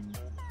cha ni.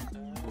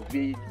 O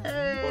bi.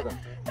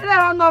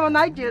 Ere no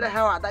na ijere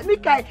ha wa da. Mi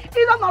kai.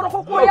 Izo no ro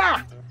kokko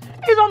ya.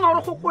 Izo no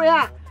ro kokko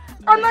ya.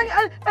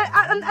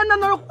 Ana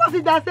no ro kokko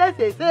si da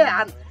se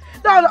an.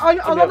 Da no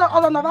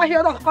va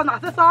here ko na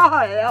se sa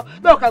ha e.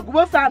 Do ka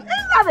gubo san.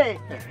 Ade.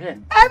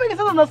 Ebe ni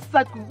so no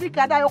saku bi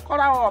ka da yo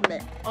kora o me.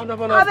 Ona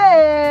bona.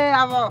 Ade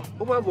avo.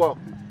 O ba bo.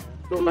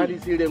 To ba di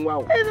sire nwa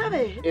o.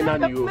 Ade. Ina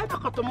ni o. Me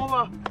ka to mo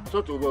ba.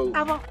 So to bo.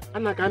 Avo.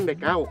 Ana ka me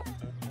ka o.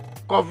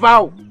 Ko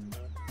vau.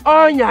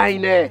 Onya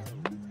ine.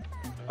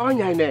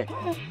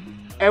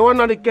 E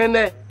wona ni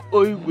kene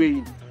o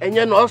igwe.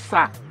 Enye no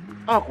sa.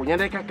 O ko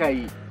nyane kaka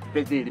yi.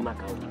 Bederi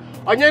maka o.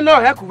 Onye no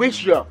he ku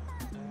wehio.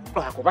 O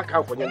akoba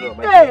ka ko nyane o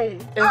ma.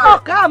 O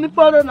ka mi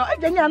poro no.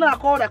 Eje nya na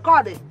ko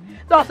record.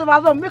 Do so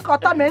ba zo mi ko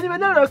ta me ni me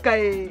no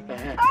kai.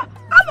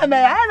 Ama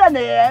me ya na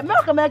me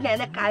ko me ga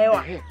ne kai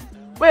wa.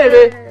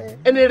 Were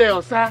eni re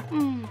osa.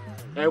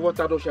 E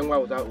wota do shenwa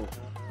oza o.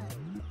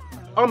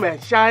 O me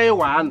shai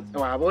wan,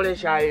 wa bole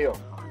shai yo.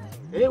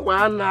 E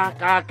wan na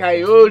ka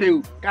yo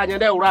le ka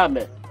nyane ura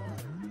me.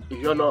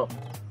 Iyo no.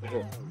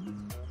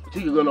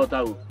 Ti go no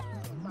ta o.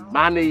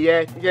 Mani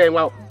ye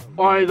nwa.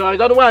 O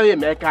do wa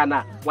me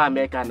kana,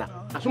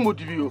 Asumo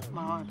divi o.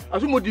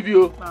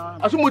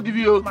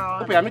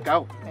 O pe ami ka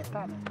o.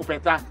 O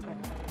peta.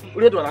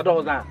 Uri do la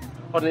do za.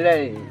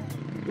 Onile.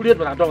 Uri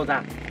do la do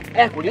za.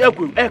 E ko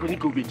ni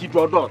ko be ti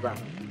do za.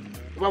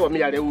 Wa wo mi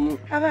ya re wu.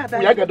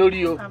 Ya ga do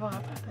ri o.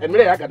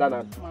 Emire ya ga da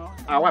na.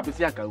 Awa pe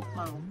si aka o.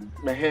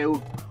 Me he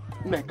o.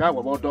 Me ka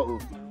wo do o.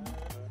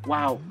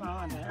 Wow.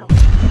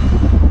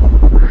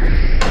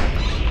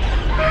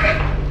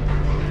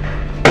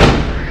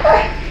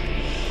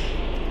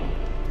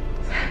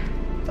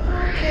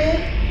 Okay.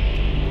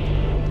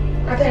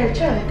 Ada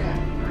Chanika.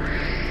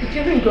 It's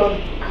even gone.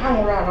 I'm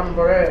around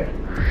Bore.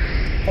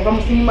 Or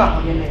I'm seeing my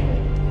own name.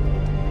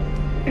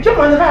 It's a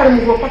man that I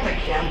move up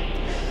Patakian.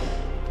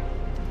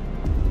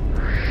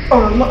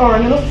 Or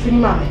I'm not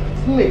seeing mammy.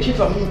 See me cheat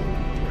on me.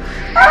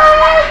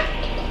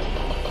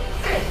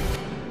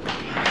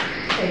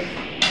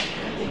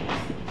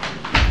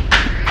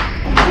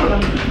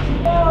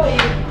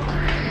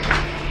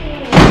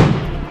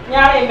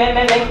 Nyari me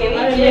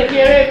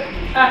kiri.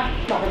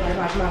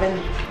 Marvin.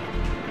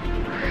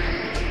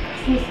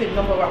 Smooth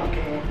number one.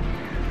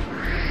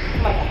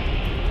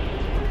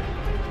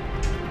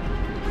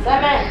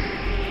 Seven.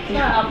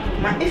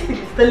 My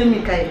instinct is telling me,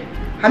 Kai.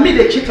 Hamid,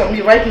 they cheat on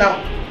me right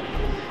now.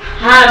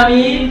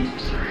 Hamid,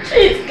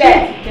 cheat,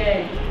 Kai.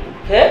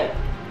 Hey?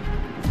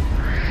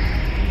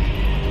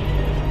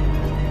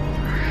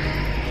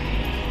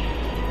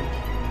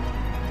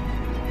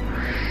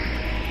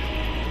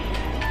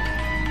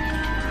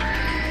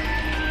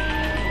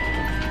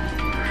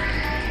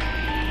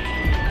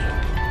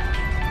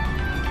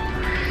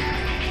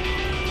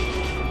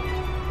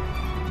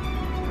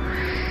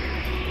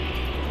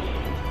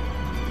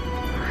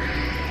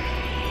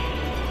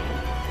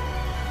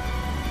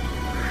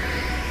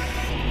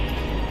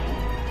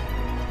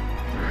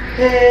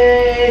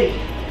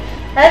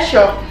 Hey,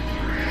 sure.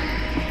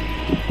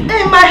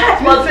 Hey, my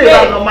heart was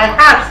there. My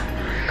heart.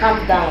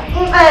 Calm down.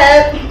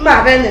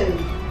 Marvin.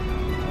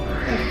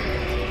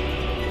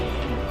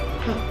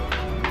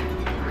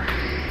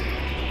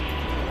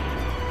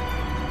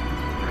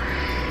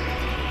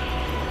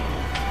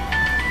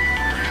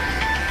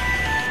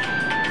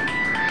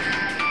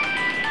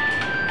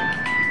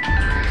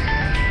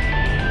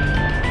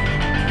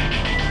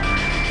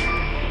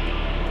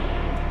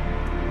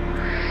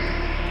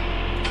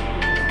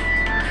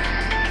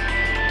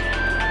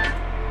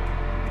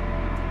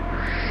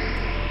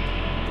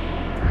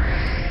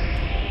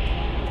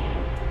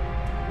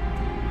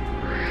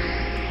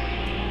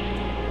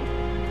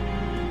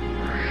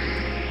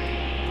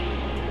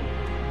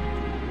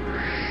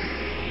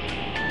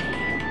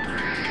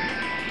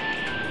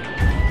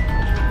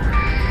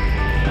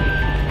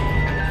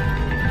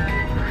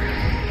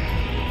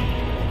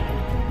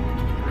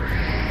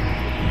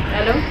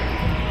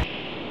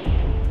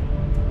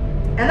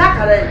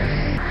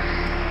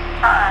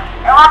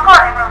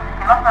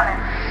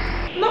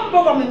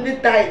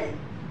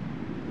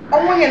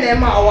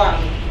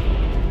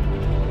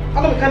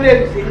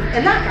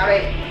 And not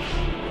correct.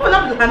 Oh,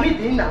 not Abdulhameed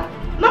now.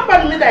 Not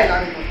by me,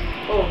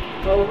 Oh.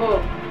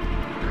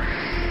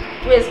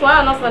 Wait, so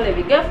I'm not going to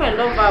be girlfriend,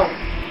 don't vow.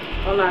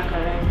 On our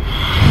career.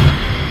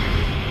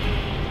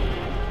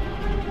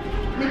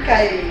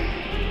 Mikael,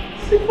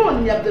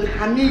 Sifon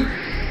Abdulhameed.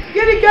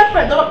 You're the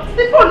girlfriend of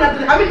Sifon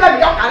Abdulhameed, but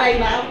you're correct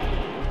now.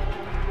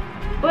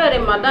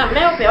 Where madam,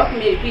 may I help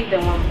me repeat the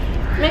one?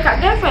 Make a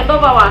girlfriend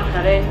over one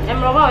career,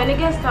 and Robo in the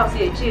guest house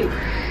here, chill.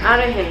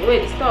 I him,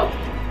 wait, stop.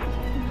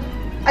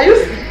 Are you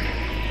sick?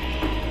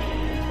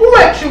 Who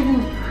are you?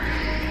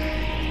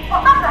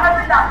 Well, that's the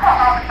husband that called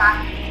all the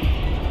time.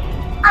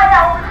 I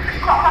know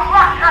this call a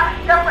black cat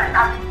girlfriend.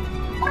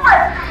 Who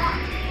are you?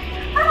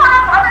 I want to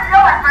have a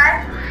deal, my friend.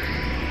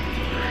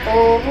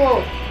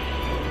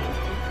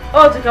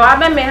 Oh, to go, I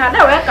may have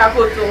that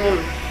record to him.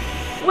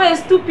 Wait,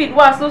 stupid,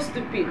 was so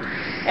stupid.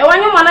 And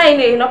when you want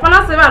to know, upon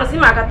us, I see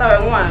my cat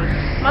one.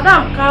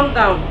 Madam, calm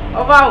down.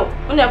 Over,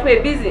 when you're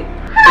quite busy.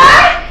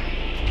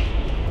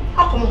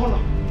 How come on?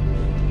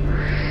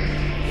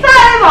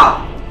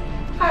 Simon!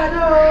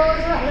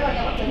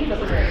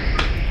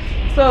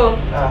 So,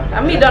 I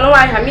mean, don't know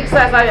why I mix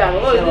size.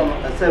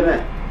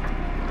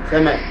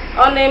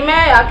 On a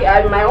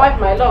my wife,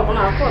 my love, when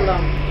I call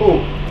them.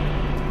 Oh.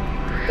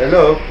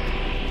 Hello.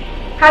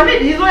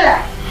 Hamid, he's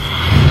where?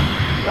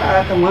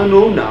 I come on,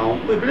 no, now.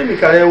 We blame me,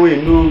 carry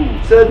away, no.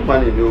 Said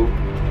money, no.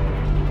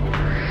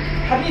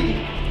 Hamid,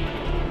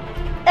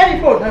 any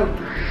phone, no.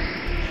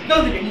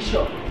 Don't be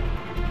sure.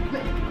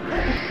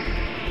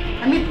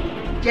 Hamid,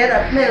 get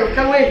up, Mary,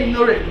 come away,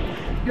 ignore it.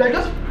 You are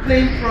just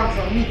playing pranks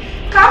on me.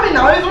 Come in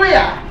now, it's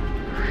where?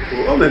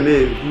 Oh, my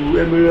maid, you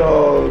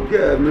emerald,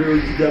 get a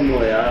mirror to them,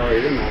 or I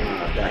don't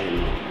know,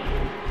 dying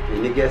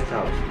in the guest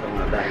house. I'm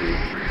not dying.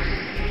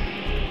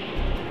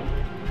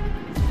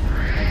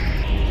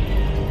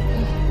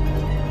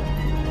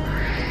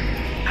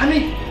 I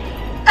mean,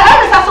 I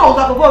have a soul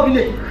that will be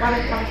late.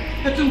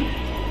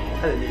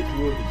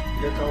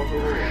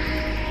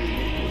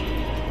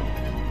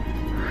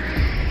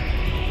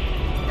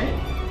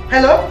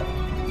 Hello?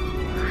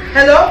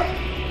 Hello?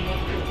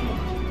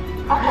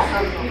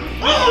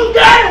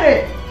 Get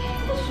it!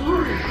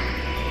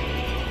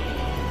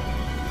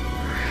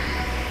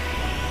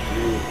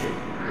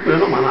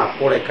 No man,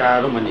 for a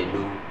car, no money, no.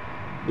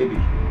 Baby.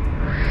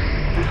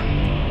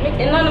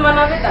 And none of my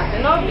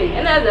nothing,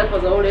 and as that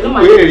was already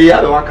the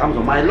other one comes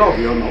on my love,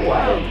 you know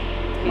why.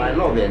 My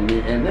love and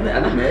never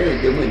and I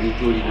married them when you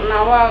told you.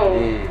 Now, wow.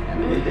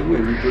 And they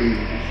will be told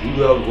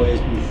you are wise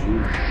to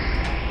shoot.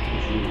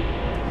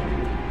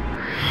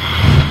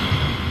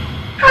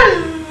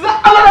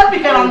 I'm not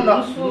picking on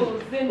them.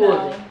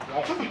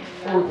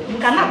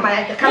 Cannot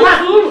my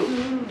cannot.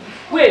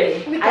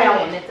 Wait, I am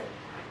on it.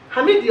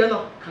 Hamid, you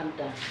know. Calm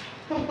down.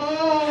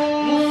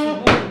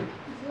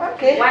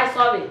 Okay. Why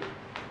sorry?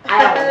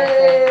 I am on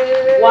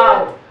it.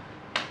 Wow.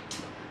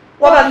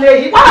 What a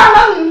lady. What a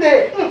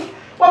lady.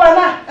 What a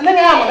man. And then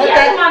I'm on it.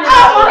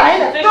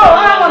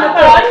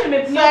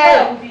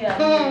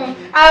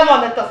 I'm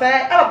on it to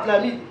say,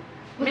 Abdulhameed.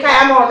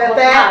 I'm on it. I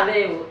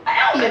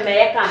am the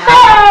American.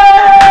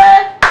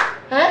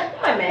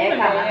 I'm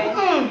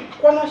American.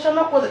 When I shall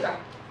not put it up.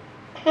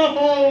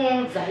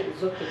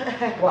 It's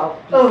okay. Wow.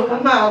 Oh,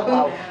 Mom.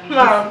 Mom.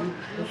 Wow.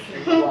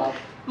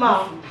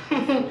 Mom.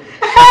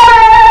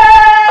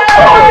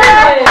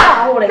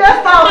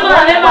 Guest house.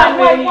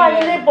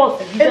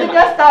 In the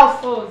guest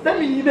house. Let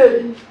me eat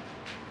it.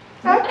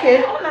 Okay.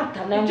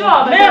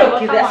 Job.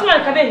 Mary, that's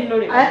not coming.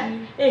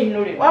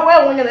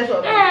 Why won't you let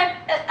us?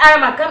 I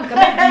am a come.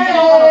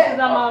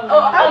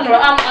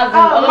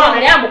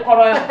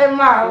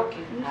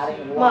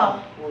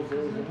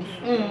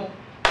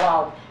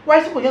 Wow. Why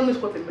is it for young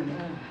Scotland?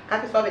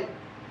 Can't you solve it?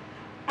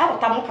 I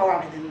want a more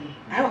power.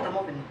 I want a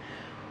more.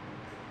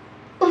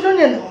 Oh, you're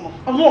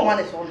no more one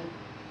is on.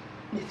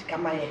 Miss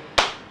Kamaye.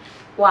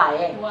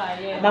 Why?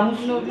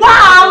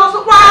 Wow,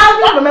 so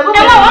why? Remember,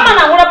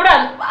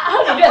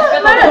 how did you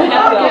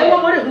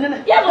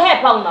expect? You have a hair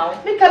pound now.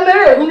 Make a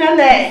mirror, who know?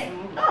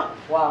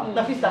 Wow.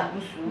 Nafisa.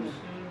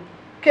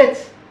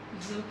 Kate.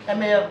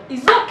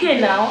 It's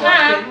okay now.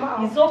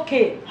 It's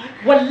okay.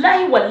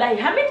 Wallahi.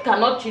 Hamid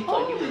cannot cheat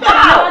on you.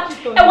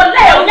 Wallahi, come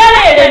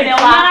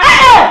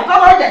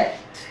on there.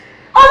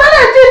 Oh, no,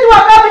 cheat to a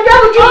baby.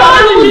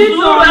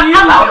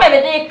 I'm not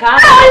maybe can.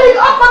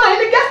 I'm in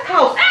the guest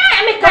house.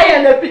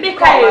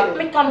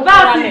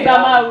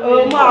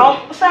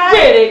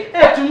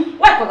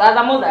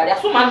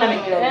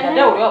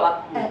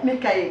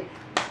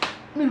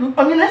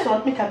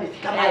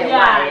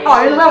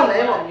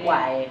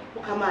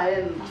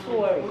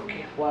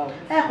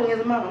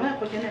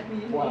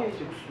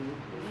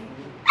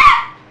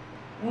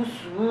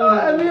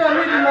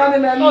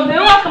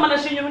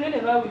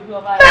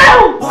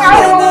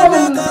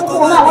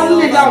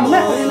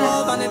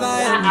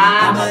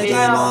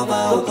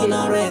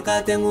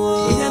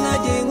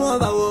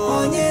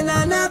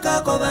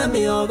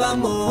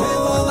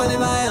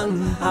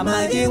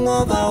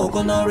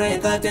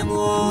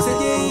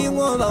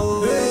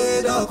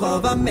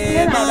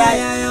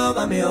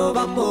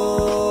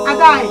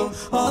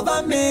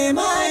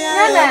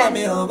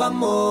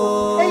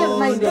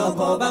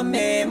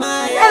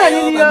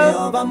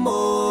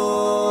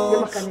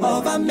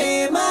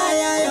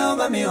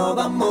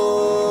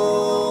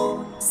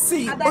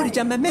 See,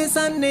 Orichame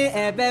Mesane,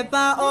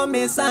 Ebeba, or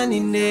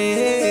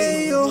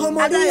Mesanine. Yo,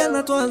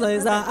 Modiana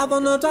Twaza,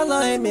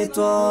 Abonotala,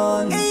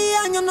 Emeton.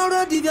 And you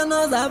know,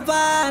 Divianoza,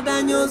 bad,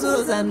 and you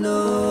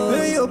Susano.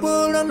 You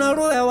pull on a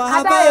row,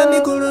 I buy a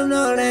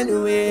Mikuno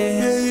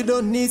anyway. You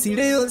don't need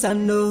cereals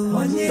and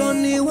no.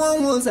 Don't need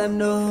one was and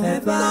no. Don't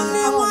need one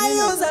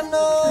was and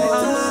no.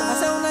 I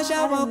sound a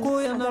shower,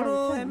 cool on the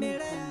row.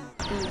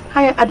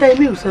 Hi, Ada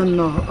Milson,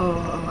 no,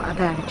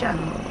 Ada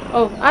Channel.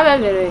 Oh, I'm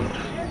very.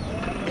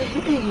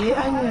 Hey, I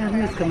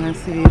miss come and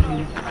see you.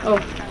 Oh,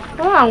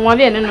 I'm one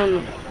day,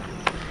 no.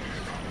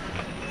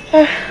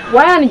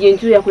 Why aren't you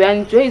into your queer?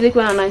 Is it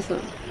quite nice?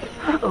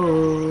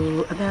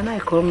 Oh, then I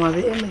call my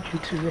baby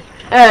to it.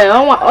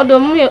 Oh, the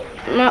me,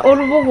 my old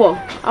book.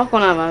 How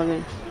can I have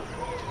it?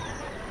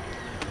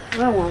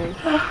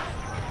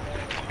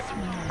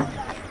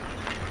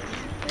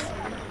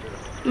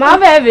 My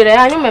baby,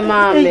 I know my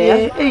mom.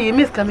 Hey,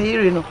 Miss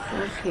Camille.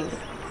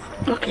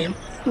 Okay.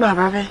 My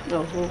baby.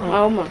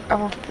 Oh, my.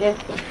 Yes.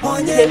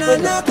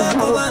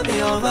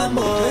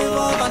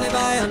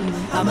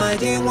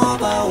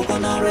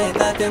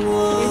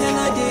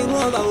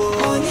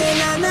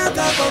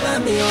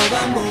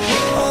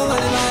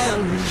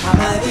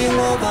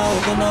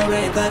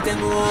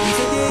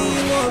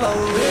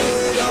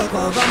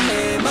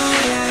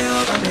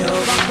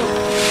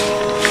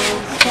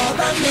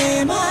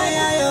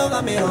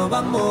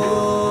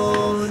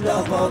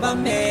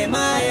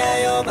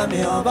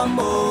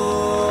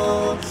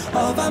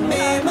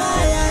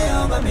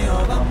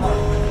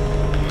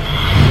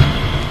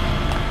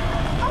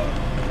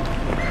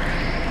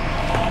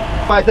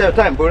 By the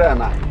time,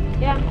 Burana.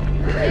 Yeah.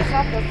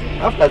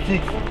 After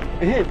 6.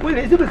 Hey, well,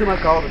 is it my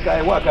car?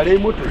 I work at a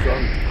motor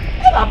song.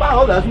 About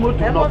how that's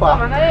motor no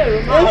far.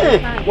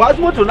 What's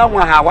motor now?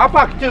 I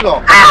packed to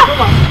go.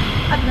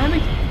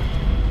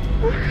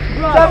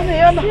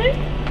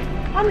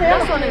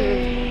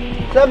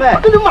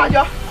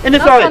 Any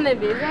soy?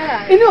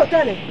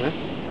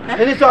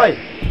 Any soy?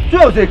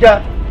 So, they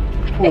got.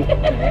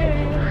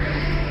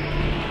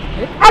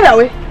 Hello,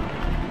 we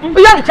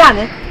are the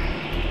channel.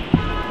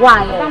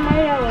 Why?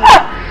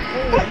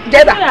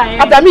 Get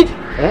Abdulhameed.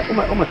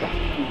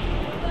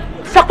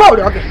 Support.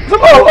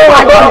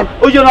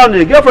 Oh, you're not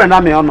the girlfriend.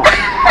 I'm on.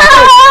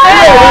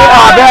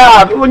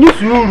 When you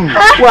sue,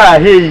 why,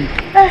 hey.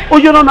 Oh,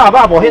 you don't know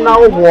about him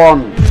now.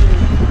 One.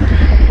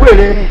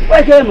 Really?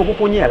 Why can't you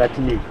go near that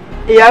to me?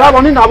 I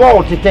want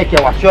to take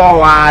care of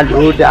your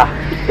loader.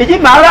 Is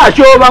it my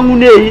show?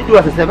 It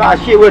was a severe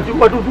she were to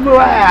what to do.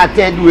 I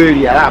tell you,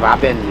 really, I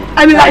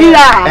mean, I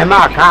am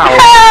a cow.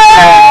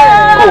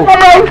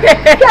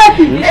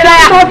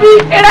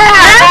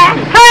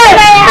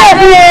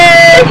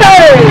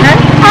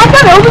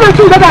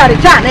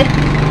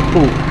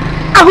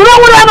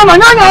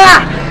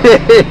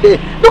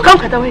 Look, come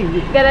get away.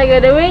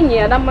 Get away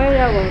near that my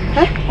own.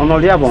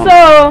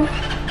 So,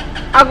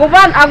 I go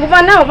back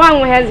now.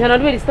 One has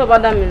not really stopped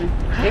at them.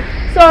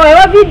 So, I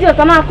will video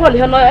can I call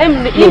her no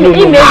email. No,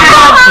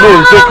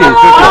 it's okay.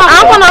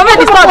 I'm going to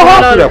already stop.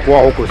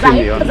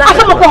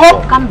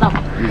 Calm down. Calm down.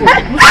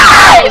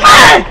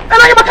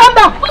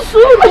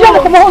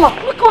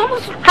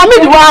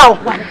 Hamid, wow.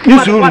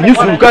 You soon,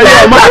 guys.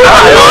 Oh my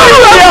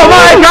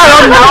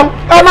God, now.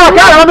 Oh my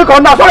God, I'm going to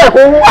go now.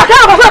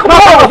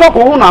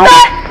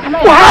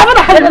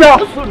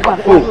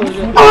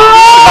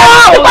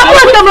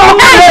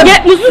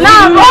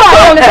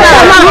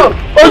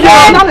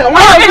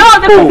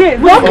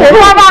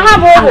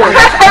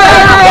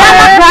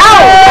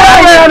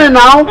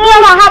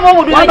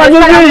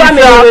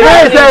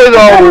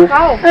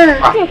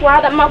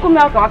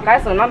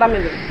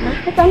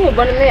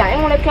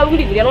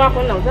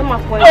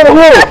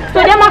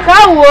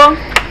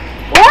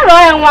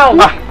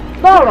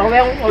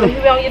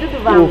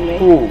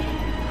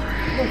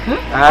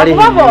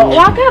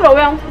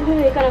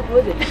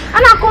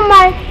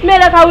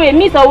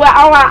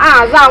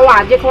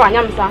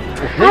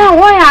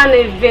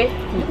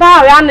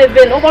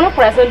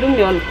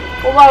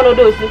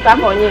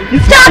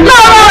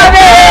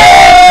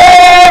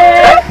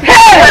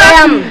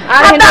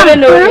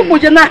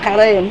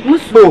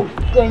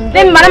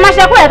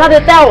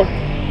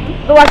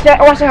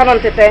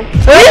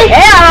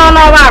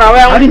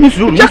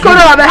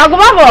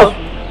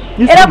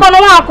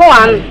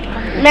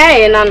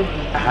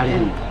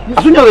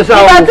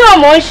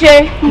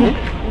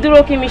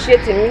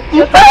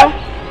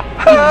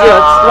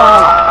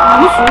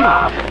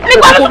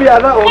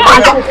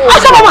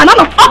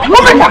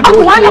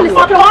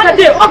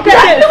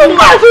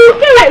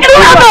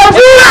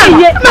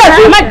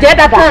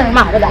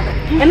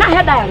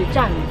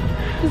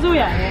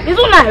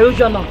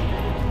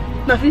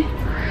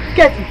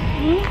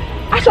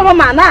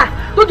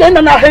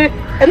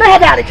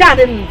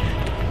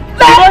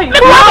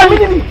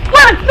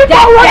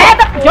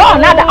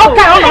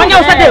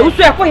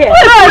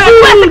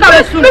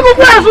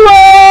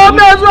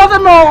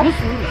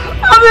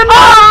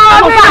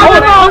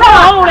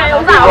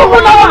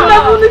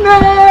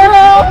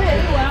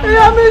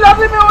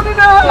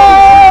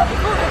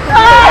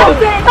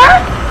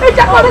 Hey,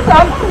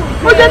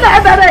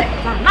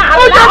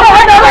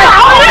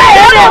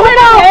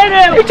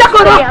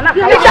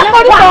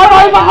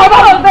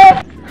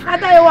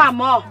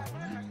 mo.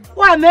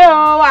 Wa me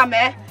o wa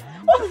me.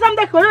 O se sam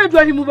de ko re do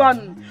himu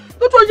ban.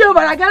 To to je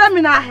bara gara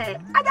mi na he.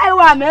 Ada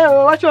wa me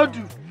o what you do?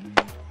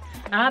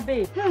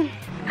 Babe.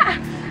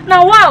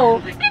 Now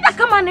wow, ida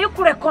kama na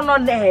ikure kono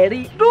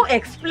neri. Do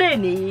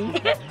explain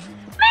eh.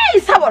 Me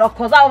isaboro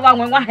koza over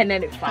when wa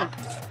henene fa.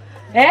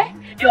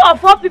 You are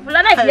 4 people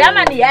and I am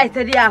and I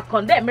said ya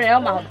condemn me.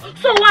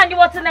 So why you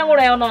want to know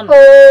on?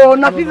 Oh,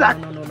 na pizza.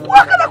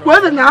 What can I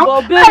quit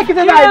now? Make it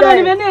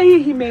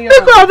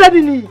because I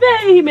didn't.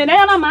 He may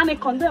not man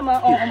condemn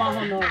on my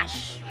honor.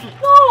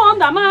 No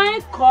wonder my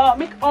call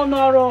make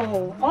honor.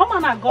 Oh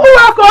man, go. Who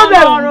are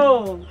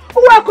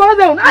called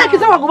them? I can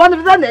say what one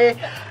of them. I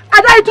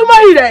died to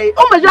my day.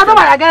 Oh my God,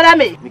 I got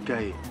me.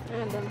 Mikai.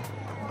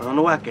 I don't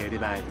know what I carry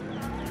by.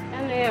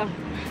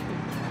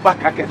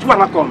 Barakat, tu vas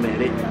ma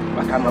commère,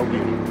 Bakama oui.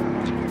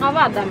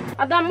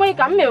 Adam, we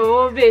come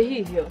over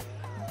here.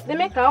 They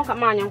make our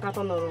command on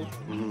Catonoro.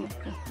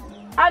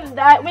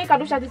 I make a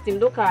do shut him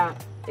doka.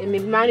 And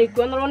maybe marry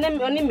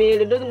only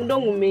made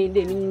don't make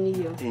them in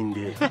you.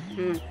 Indeed.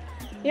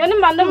 You only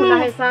man them,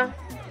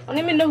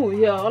 only me know who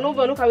here, on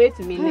overlook away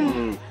to me.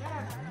 Them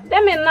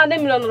men not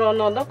them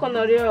on the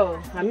corner,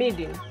 a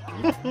meeting.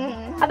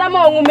 Adam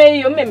who may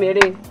you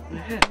marry.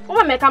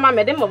 Oh, make a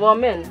madam of all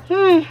men.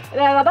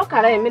 There are no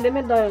carry me the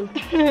middle.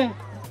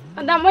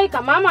 And then wake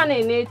a mamma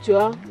in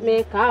nature,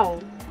 make cow.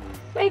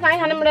 Make I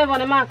had him live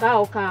on a mark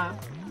out car.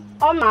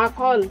 Oh, my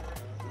call.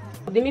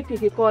 Demi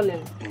Picky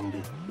calling.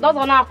 Those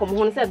on our come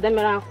home said the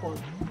miracle.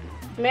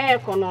 May I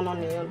call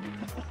on you.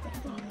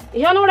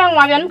 You know,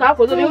 one car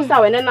could do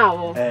so in an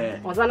hour.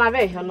 Was an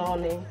avation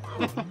only.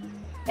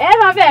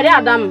 Ever very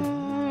Adam.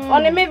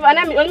 Only me,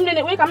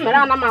 only we come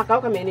around a mark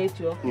out come in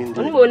nature.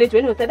 Only when it's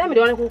when you tell them you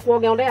don't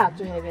walk down there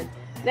to heaven.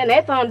 Then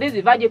I found this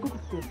divide your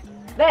cuckoo.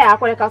 There are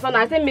quite a son.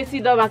 I say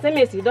Missy Dovan, say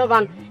Missy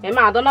Dovan, and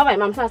I don't know why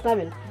I'm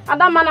 7.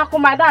 And that man I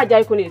come my dad,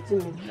 I couldn't to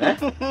me.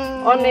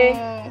 Only.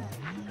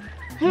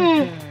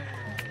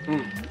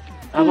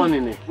 I want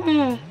in it.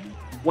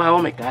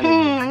 Wow, my God.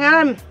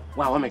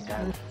 Wow, my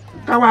God.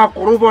 Kawa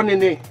Kurubon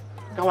in it.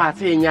 Kawa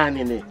saying yan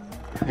in it.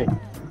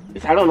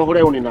 It's I don't know what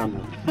I only know.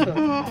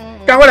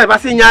 Kawa ever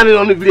seen yan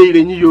on the blade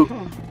in you.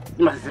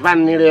 You must have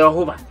van near your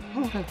hover.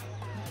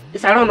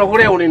 It's I don't know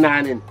what I only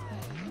know.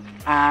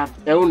 Ah,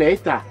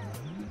 Euneta.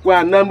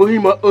 Well, number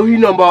him or he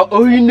number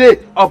or he ne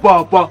or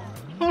papa.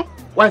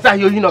 What's that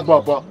you know,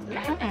 papa?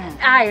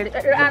 I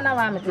know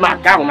my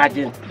cow,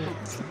 imagine.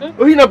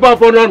 Oh, he no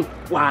papa none.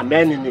 Why,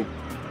 man in it.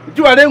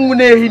 You are then when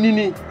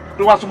he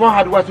was one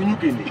hard was you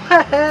can.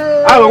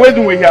 I was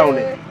waiting with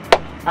you.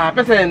 Ah,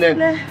 person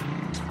then.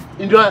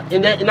 In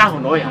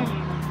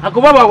I go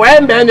over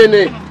when Ben in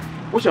it.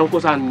 Which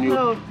Uncle San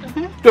knew.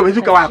 So we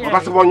took a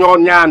possible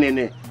yarn in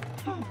it.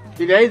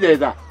 Today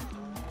there's a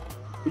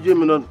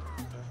Jim.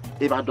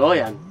 If I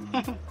doyan,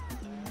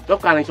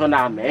 don't carry on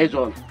our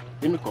maison.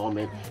 Let me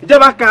comment.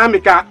 Never can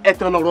make a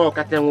eternal rock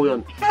at 10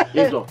 million.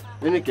 Yes,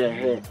 let me get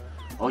here.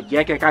 Oh,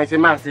 Jack, I say,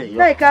 Massey.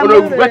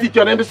 What is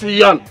your name? See,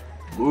 young.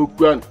 Oh,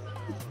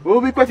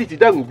 oh, because it's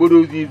done. Good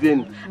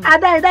evening. I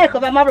die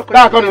of a mother.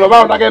 I can't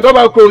about again.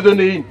 Don't close the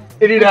name.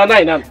 It is a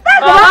 9.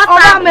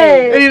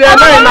 It is a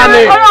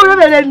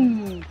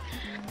 9.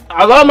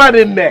 I love my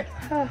in there.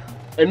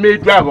 And me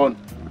drive on.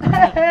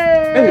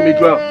 And me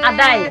drive. I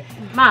die.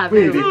 Ma, I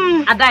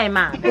die,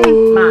 man. I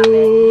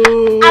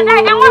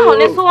die, and one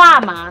on so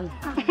man.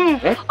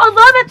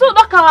 Although the 2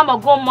 doctor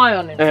go my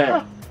on it.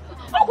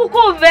 Oh,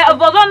 go there,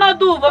 but don't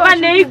do, but my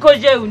name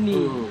goes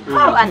you.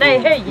 Oh, I die,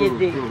 hey, ye.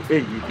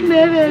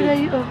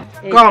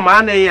 Come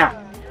on, yeah.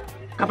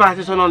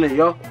 Capacity on the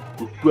yo.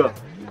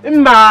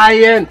 In my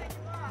end,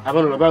 I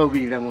want about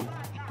be them.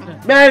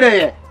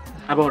 Mary,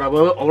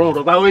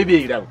 about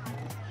be them.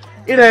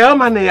 In a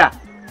man, yeah.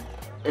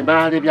 A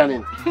man, I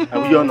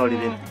will not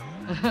live in.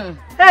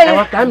 Hey,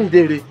 what time is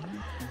it?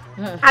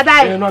 I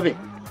die.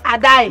 I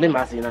die. Let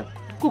me see now.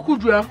 Cuckoo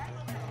drill.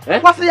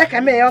 What's the yak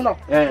may or no?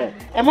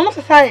 I'm not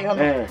society.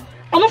 I'm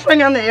not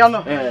friendly on the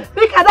honor.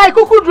 Make I die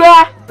cuckoo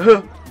drill.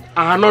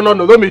 Ah, no,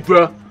 let me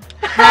draw.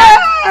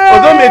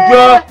 Let me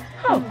draw.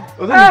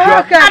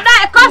 I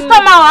die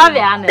customer.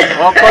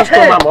 Oh,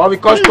 customer,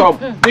 custom.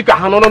 Make a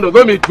hand on the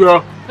let me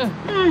draw.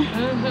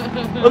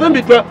 Let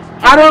me draw.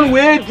 I don't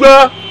wait,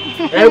 draw.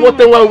 And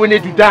what we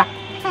need to do.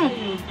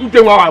 You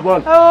don't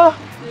want. Oh,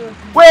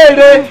 wait,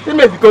 they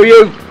make go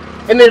you.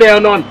 And they are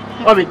none.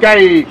 Oh, the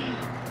guy,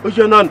 who's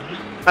your none?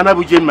 And I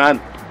was your man.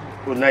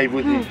 Good night,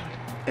 would he?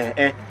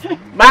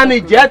 Man,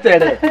 is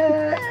jetted.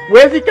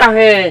 Where's the car?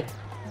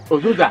 Oh,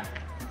 do that.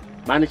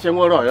 Man, is a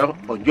more royal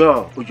or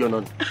your, who's your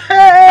none?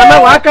 And I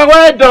walk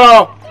away,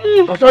 dog.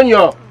 What's on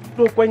your?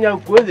 Look when you're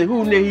good,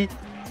 who nay.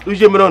 Who's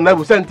your man? I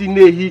was sending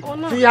nay.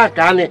 See, I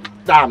can't.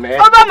 Damn it.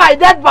 Over my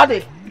dead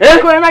body.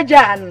 My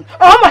Jan.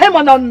 Oh, my him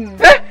on.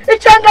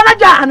 It's a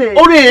Jan.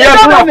 Oh,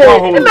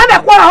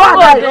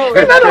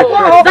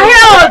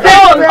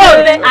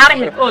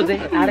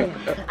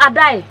 I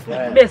die.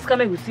 Best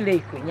coming with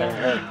Lake.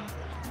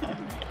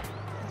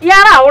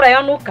 Yara, or I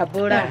don't know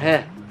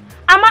Cabora.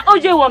 I'm not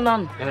OJ one.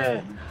 I'm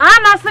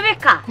a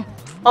Civica.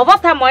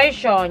 Ovota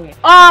moishonye.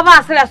 Oh,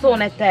 vasila so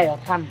neteyo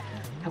tam.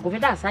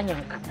 Aguvida sanya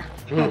nkata.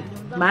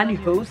 Mani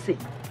hosi.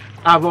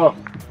 Abo.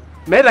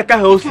 Meda ka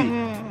hosi.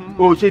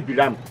 O che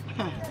bilam.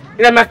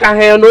 Ila maka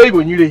he no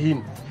ibo nyire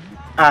hin.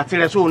 A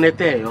tire so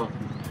neteyo.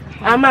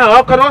 Ama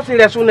okoro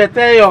tire so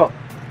neteyo.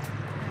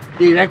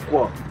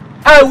 Direkwo.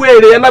 A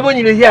were ma bo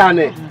nyire hi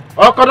ane.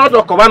 Okoro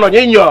do ko ba no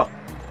nyenyo.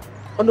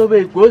 Ono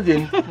be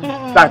kozin.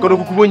 Ta ko do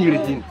kukubo nyire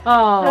hin.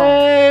 Oh.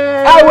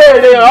 A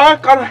were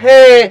okoro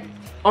he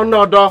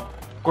onodo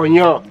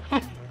konyo.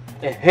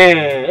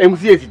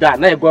 MC is that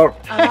na egor.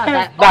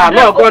 Da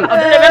no gon.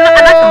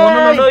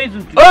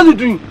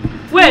 Ozudu.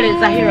 Where is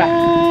Zahira?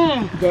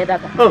 There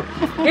that.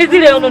 Is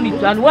it ono ni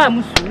twan wa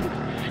musu.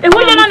 E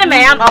wonye no ne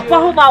me ya opo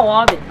ho ba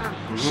wo be.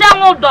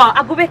 Shamu do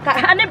agubeka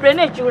ane bre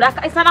na chura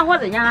ka isa na ho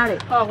ze nyare.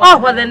 Oh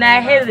ho ze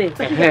na heze.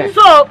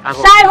 So,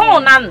 shai ho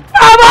nan.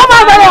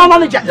 Ba ono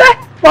ni je.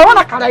 Ba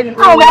wona kala ni.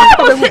 Ah,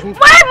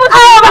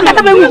 ba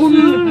ka be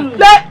mu.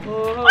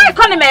 Why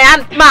calling me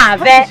ma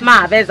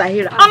ve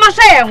Zahira? I'm not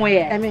saying we.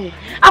 Eme.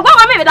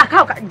 Agwa me da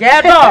ka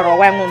je doro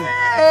we mu.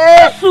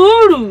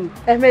 Suru.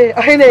 Eme,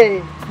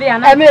 ohine.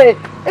 Viana. Eme,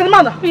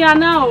 irmã.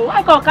 Viana,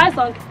 ai ko kai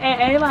song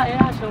ela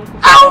achou.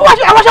 Ah,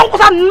 wa shan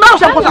kusa, não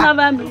shan kusa. Na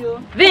ba mi yo.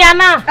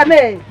 Viana.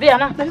 Eme.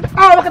 Viana.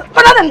 Ah, wa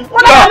Viana.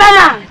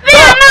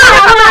 Viana.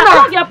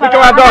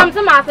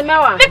 Se ma se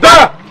mewa.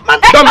 Da.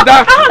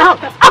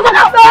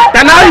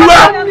 Kana yuwa.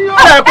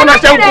 Ala ko na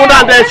shen ko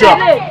da desho.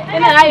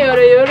 Ene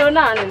ayoro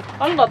na ni.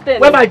 On go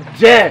ten. We ba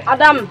je.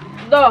 Adam,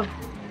 do.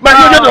 Ma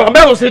yo do, me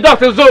o se do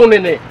te zone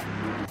ni.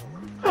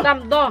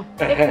 Adam do.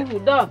 Eku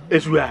do.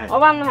 Esu ai.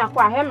 Oba no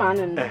akwa he ma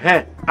ni.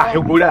 A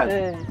hebora.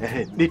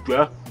 Ni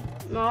tua.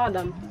 No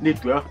Adam. Ni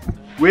tua.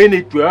 We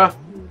ni tua.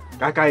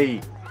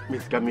 Kakai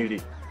Miss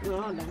Camille. No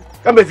Adam.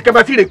 Ka Miss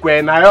Camille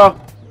kwe na yo.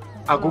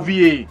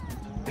 Agovie.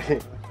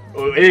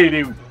 O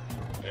ere.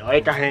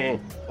 Oi ka he.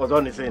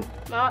 Ozo ni sen.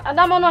 No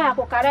Adam no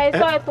akokare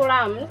so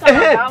eturam.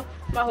 Nka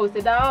ma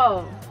hoste da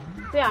o.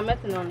 Se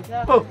ametnon.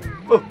 Oh.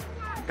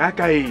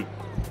 Kakai.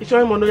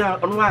 Iso mo no ya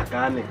onu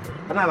aka ni.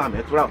 Ana ba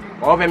metura.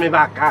 O be me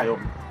ba ka yo.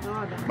 No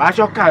Adam. Ba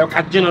sho ka yo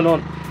ka jino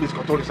non. Dis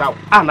ko tori sa.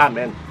 Ana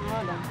men. No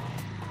Adam.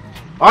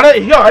 Ora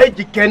iyo e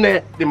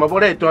jikene de mo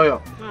bore to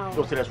yo.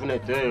 To se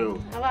resunete yo.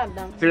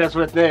 Adam. Se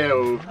resunete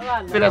yo.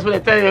 Se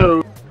resunete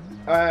yo.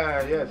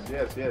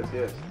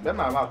 Yes. Then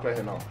my mouth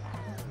right now.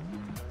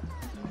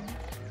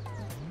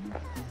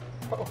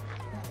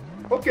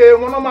 Okay,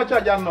 one of my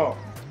charger now.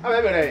 I'm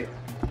every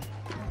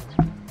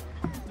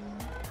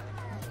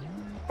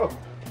Oh,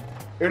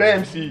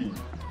 MC.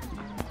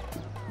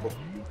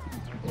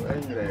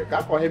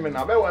 Can't call him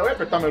now. Where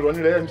per time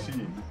running MC?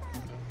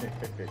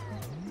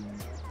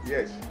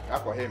 Yes, I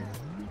call him.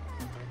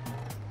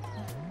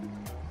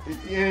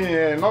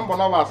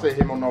 Number say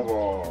him on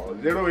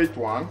number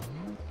 081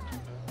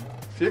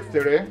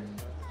 63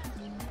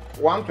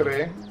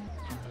 13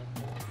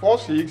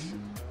 46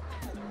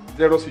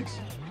 06.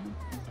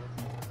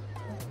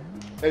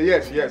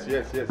 Yes.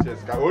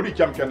 Only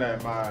champion,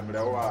 my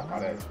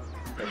correct.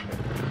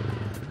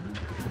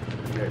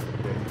 Yes.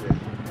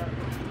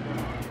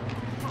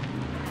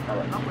 All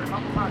right.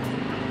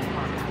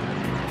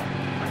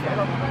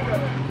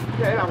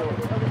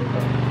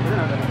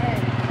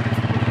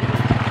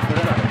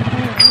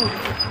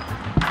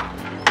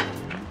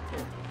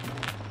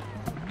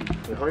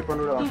 Hoi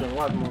panu la wasen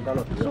wat mo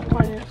galop.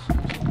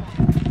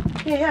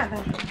 Yeah.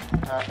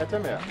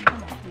 Etemea.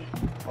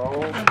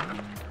 Oh.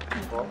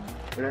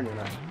 Ele na.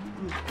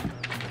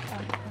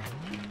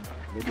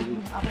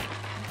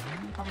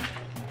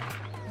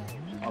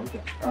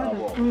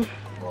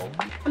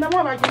 Na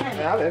mo ba jina.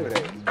 É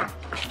alegre.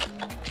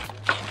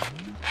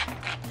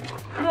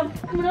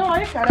 Não,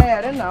 aí cara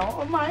era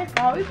não. Mas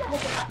tá, isso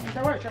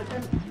tá vai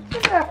chatear.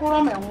 Isso é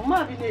coro mesmo,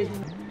 uma vez.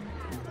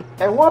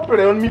 É uma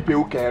pere mi pe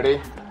o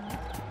kere.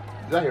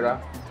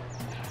 Zahira.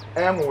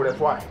 É mo re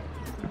so ai.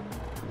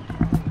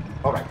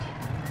 All right.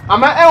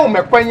 Ama e o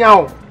mekwanya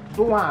o.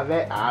 Do wa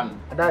ve an.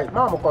 Dai,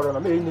 ma mo koro na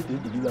me ni te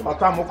didi la.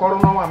 Ota mo koro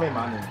na wa me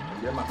ma ni.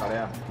 Ye makare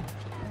ya.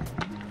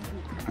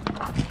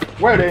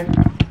 Were.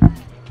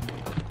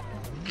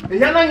 E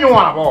ya na nyu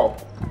abo.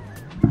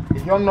 E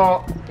yo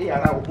no e ya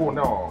na wo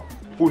na o.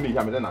 Fu ni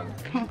ya me na ni.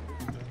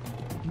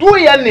 Do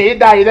ya ni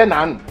dai le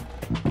na.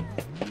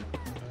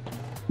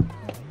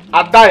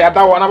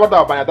 Ada wa na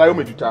bota ba ya da yo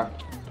meduta.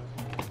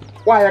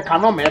 Wa ya ka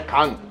no me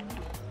kan.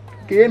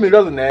 Ke me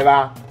lo na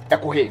eba e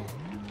ko he.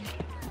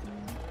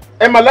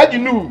 E malaji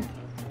nu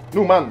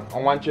man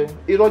on wanche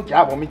iro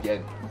jabo mi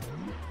je.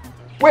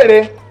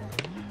 Were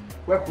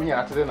we kunya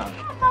atere na.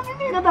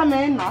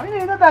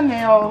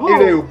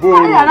 Ire ubo.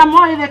 Ayara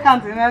mo ire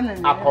kanti na ni.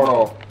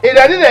 Akoro.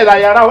 Ire ni na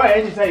yara wa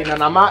enyi sei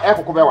na ma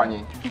ekoko be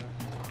wanye.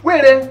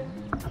 Were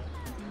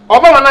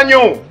oba wana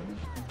nyu.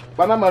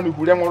 Bana manu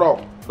hure nworo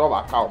do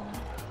ba kawo.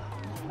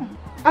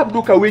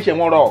 Abdu ka we che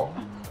nworo.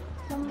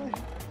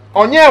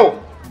 Onye o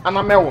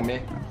anamewo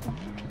me.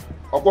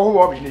 Ogbo ho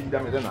wo bi ni jida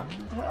me na.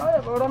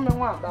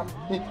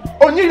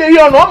 Onye ile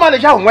yo no ma le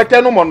ja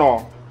nwete no mo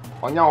no.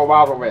 Onya wo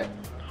ba ro we.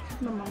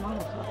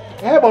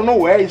 Ebo no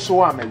we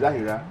iso a me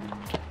Zahira.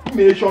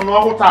 me show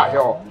no what I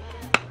hear.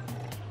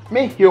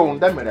 Me here on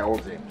them mere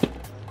oze.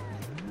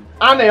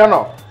 Ana yo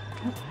no.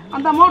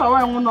 Anda mo ro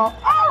we no.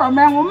 Aro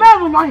menwo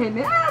menwo no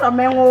hene. Aro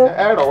menwo.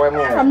 Ero we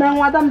mo. Aro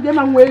menwo adam de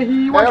ma nwe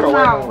hi wo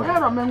na.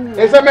 Aro menwo.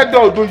 Ese me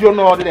do yo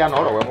no de na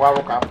ro we mo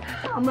aruka.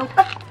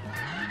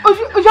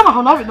 Ojo ma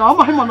hono bi no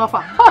mo himo no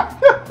fa.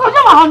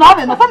 Ojo ma hono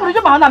bi no fa mo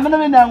ojo ma hono me no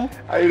me na nwu.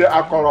 Ayi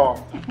akoro.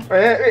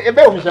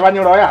 Ebe o se ba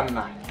nyoro ya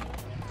na.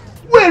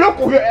 We lo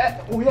ku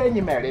he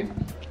enyi mere.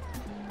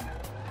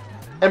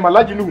 E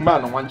malaji ni huma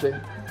no wanche.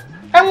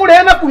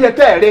 Enwure na ku he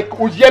tere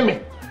ujie me.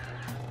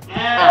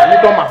 Ni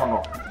do ma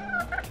hono.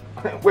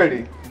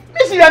 Were.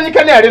 Isi ya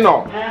nyika na ere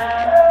no.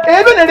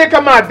 Ebe na ere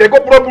ka ma de go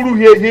proburu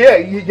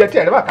he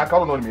tere ba ka ka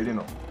no me ere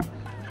no.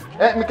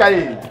 Mi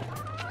kai.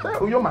 Sa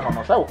uyo ma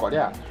hono sa ukore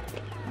a.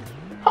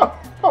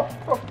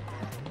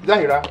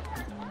 Zahira.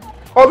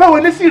 Oba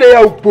we ni sire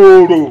ya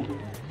uporo.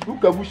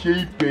 Uka bu she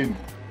ipen.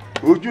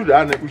 Oju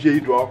ra na ushe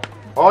ido.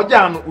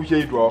 Oja no ushe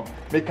ido.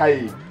 Mi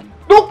kai.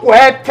 Du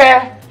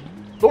kwete.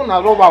 Do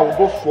na roba wo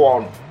go fo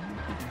no.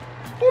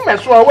 Tu me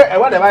so we e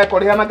wa de ba ko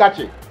re na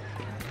gachi.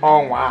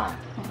 Onwa.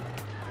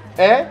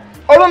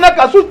 Olo na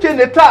ka su che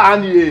ne ta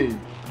ani e.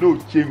 Do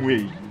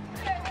chenwe.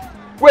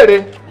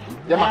 Were.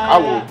 Ya ma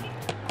kawo.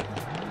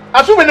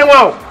 Asu me ne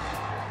wa.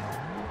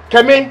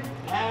 Kemi.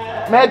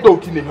 Me do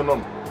ti ne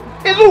hono.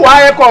 Izu wa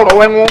ye ko ro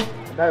wenwo.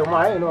 Dai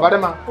ma e no.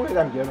 Badema. O le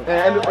dam je no.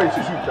 Elu o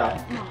isuta.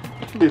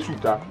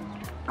 Esuta.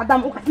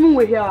 Adam o ka mi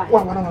we here.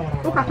 Wa.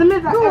 O ka me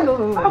za.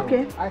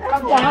 Okay. I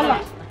can't. Wahala.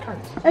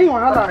 Ei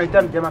wahala. I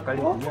dam je ma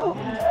kali.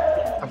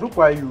 Asu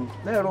kwa you.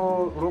 Na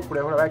ro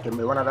kure ho ba ke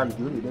me wana dam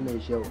je ni de na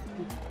ise o.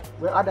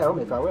 We ada o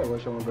me ka we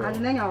so mo be. Ani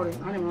na nya ore.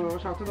 Ani mo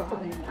sha to da.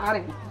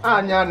 Are.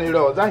 Anya ni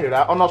ro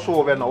Zahira ono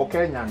so we no o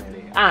ke nya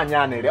ni.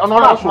 Anya ni ono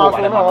ra so wa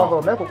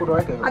no. Me ko ko do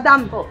e ke.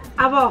 Adam.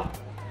 Abo.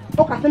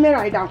 O ka me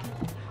right down.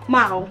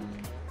 Mao.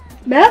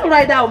 Me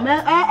right down. Me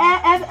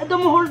do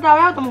mo hold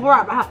down. Do mo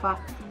hold ba hafa.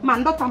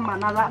 Man do tam man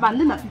na ba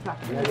ndi na pita.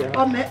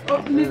 O me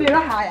mi be ra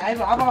ha ai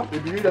ba abo.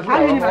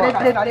 Ani ni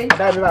bare.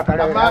 Dai me ba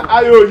kare. Ma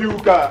ayo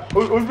yuka.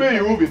 O be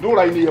yu bi do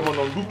ra ni ye mo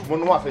no du mo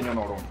no asenyo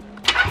no ro.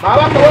 Ma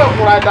ba ko we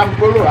ko ra dam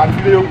ko ro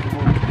akire yo.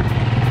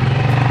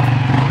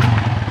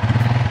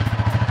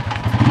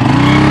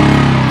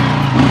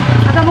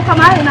 Adam ko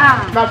mai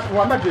na. Na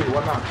wa ma je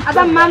wa na.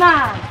 Adam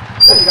mana.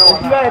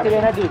 Iba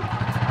te na di.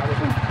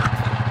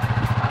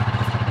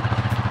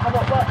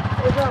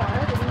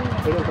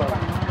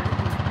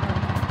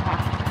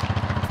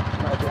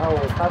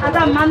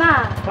 Adam mana.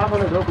 Ba ko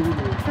do ko ni.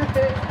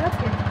 Okay.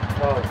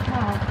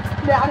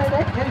 Le ane le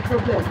any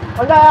problem.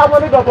 Ola ya mo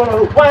ni do ko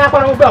no. Wa ya ko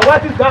no gba.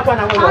 What is that one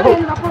na mo.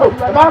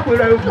 Ba ko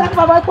re. La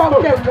ba ko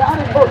ke.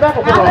 Oh, ba ko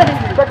ko.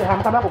 Ba ke ha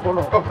ma ka ko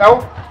no. Oh,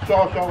 so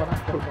wa na.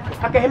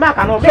 Ake ma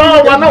ka no. So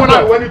wa na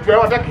we ni dwe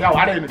wa de ka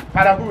wa re ni.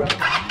 Para hu.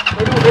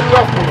 Edu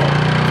wa ko no.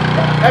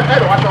 E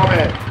do wa so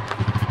be.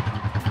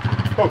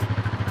 Oh.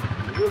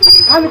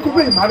 Ani ku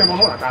be ma le mo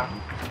no na ta.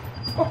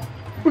 Oh.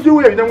 Ku ji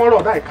we ni won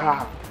ro dai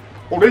ka.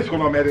 O re si ko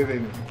no me re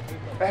ni.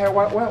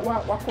 Wa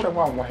ko re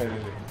wa wa he re.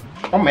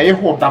 O me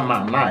ihu da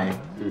ma na e.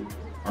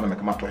 Ana me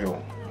ka ma to he o.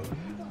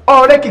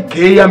 O re ki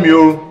ke ya mi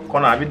o. Ko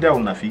na bi da o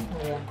na fi.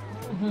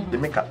 De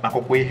me ka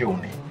akoko ihe o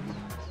ni.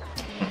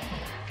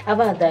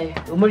 Aba dai,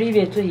 o mori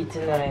be to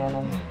yitinara yo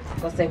no.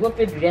 Ko se go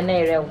pe bire na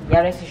ere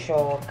yare si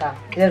show ka.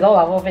 Ze do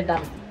wa vo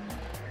dam.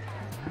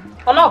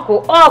 Ono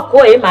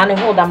ko e ma ne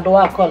ho dam do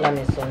wa call na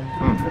me so.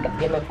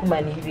 Ge me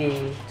kuma ni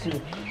be tu.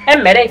 E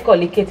mere ko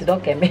liketi do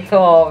ke me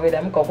o ve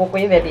dam ko ko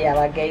e be dia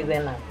wa ga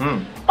ize na.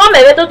 O me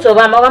be to to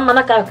ba ma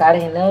na ka ka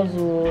re na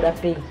zu ra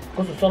pe.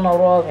 Ko so no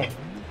ro ve.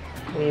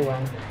 We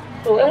wan.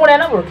 So e nwere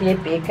na buru ke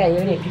pe ka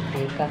ye re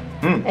pe ka.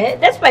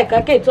 Despite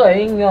ka ke to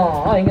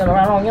enyo no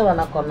ra onyo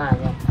na ko na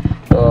anya.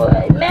 So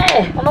me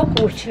ono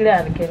ku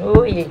chira nke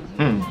oye.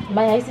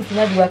 Ma ya isi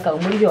tina duwa ka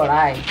umuri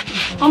orai.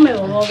 O me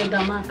o lo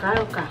da ma ka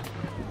ka.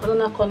 O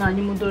na ko na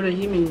anyi mu dore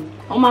himi.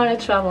 O ma re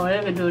travel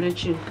re be dore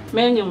chi.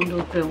 Me nyi mu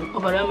do pe o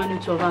bara ma ni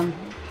to ban.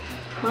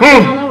 Ma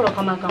na ro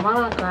ka ma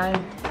ka ai.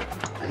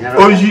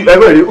 Oji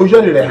ebe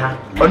ojo ni re ha.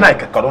 Ona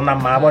ka koro na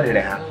ma bo ni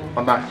re ha.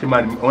 Ona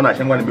shimani ona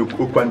shengwa ni be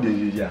okwa ndi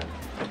eji ya.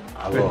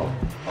 Abo.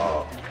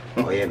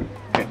 Oyem.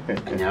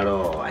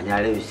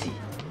 Anyare usi.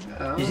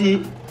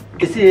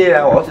 You see,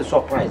 I was a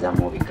surprise am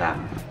obika.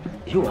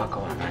 You are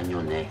kawa na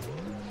nyone.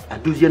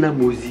 Aduziana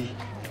mozi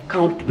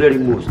count very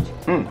most.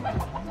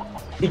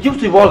 It used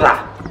to bother.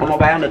 Ono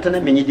ba ya na tana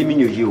menyi di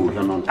minyo yi o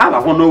no.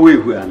 Aba ho no we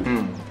hu an.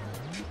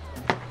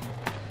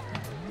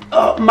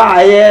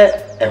 Ma ye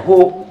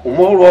eho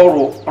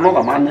umoro ono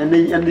ga man na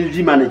ndi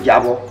zi man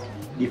jabo.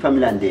 Di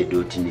family and they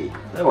do tini.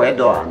 E we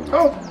do an.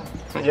 Oh.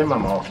 Ye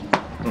mama.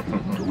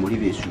 To muri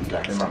be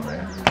suta.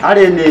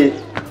 Are ne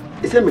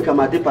ise me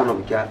kama de pa no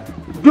bika.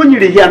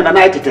 Dunyire hian ba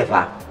na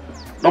itetefa.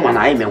 No man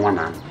ai me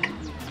wana.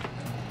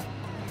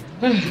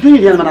 Dunyire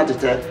hian ba na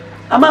tete.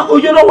 Ama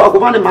ojoro wa ko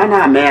ba ne ma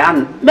na me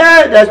an. Me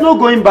there's no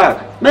going back.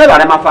 Me ba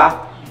re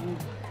mafa.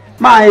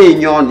 Ma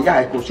enyon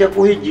ya ko se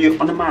ko hiji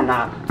on ma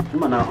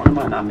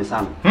na me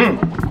san.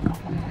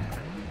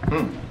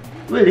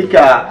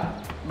 Welika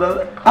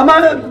ama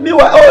mi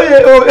wa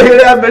oh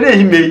eh bere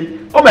hime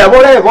o me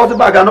bo le bo ti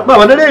baga no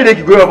ma le re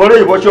ki go bo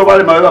le bo cho ba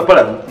le ma ba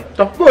para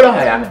to go la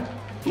ha ya na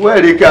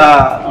we re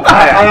ka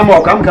aya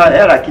mo kam ka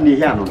era kini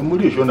hia no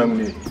muri sho na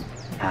muni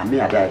me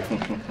ada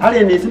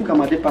ale ni sim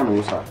kama de pa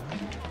no sa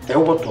e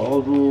wo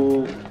to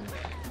do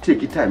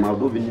take time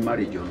out of the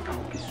marriage on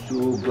I'll be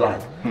so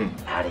glad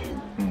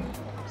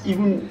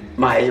even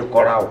my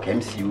chorale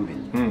came see you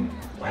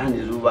when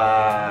is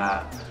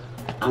over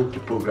anti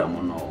program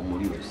on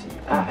Muriosi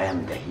I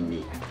am the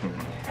hini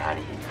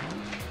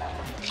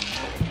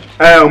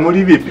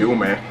Muri vipi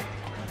ume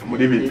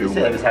muri vipi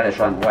ume sare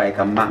shwan why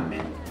come man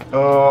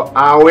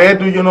awe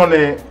do you know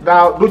ne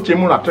da do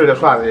chemu na tere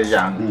so ase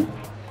ya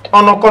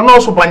ono kono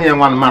so banye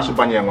wan ma so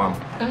banye wan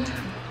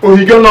o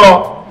hijo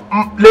no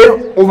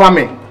le over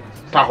me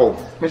taho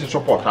me se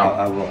support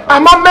ha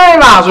ama me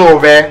la zo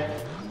ve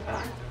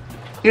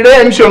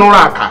ire MC no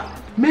raka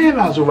me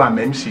la zo va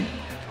me MC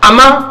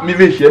ama mi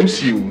ve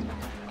MC u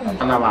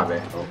ana ba be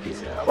okay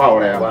sir wa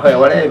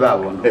ore ba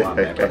wo no wa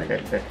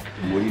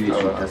muri vi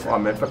so wa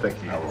me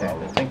pataki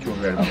thank you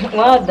very much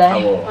well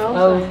done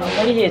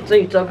ari he to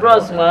it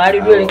bros mo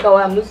ari really ka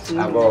wa musu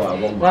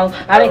well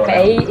ari ka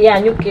ya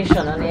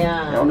education na ya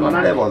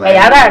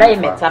ya ara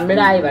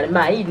metamira ai bare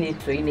ma ai ni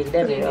to ni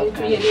de be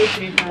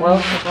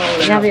well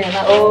ya be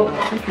na o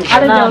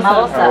ari na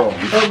osa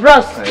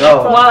bros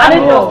well ari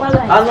no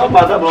ano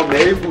madam no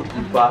very good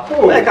ba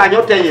e ka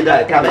nyo ten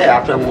da ka be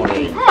afre mo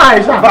ni mai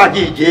sa ba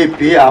ji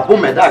jp abu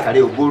me da kare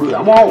oboru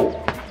amo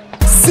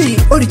si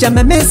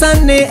orichame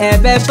mesane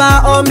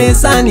ebeba o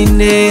mesani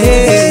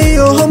ne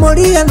yo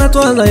homoria na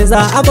twaza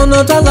iza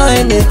abono twaza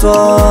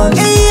eneton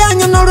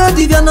anyo noro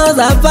divya no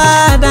za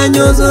fada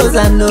nyozo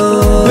zano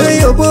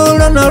yo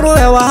bolo no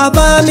roe wa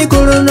haba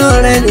mikuru no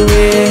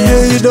renwe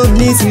you don't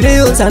need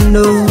sire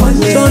zano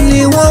don't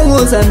need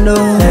one zano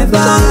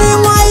don't need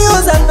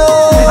one zano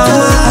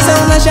asa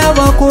una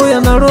shaba ku ya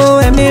no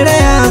roe mire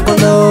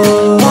akono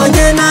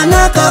onye na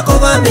naka ko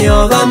ba mi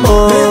o ba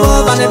mo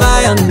ba ne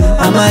bayan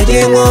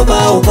amajingo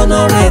ba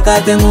ukono reka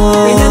tengo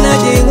inana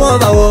jingo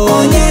ba wo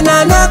onye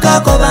na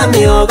naka ko ba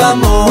mi o ba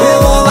mo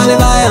ba ne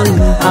bayan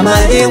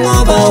amajingo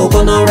ba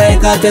ukono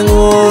reka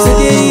tengo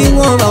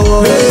sijingo ba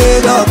wo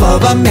do ko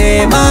ba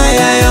me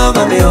maya yo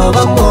ba mi o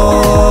ba mo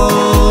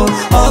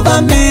o ba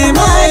me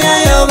maya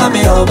yo ba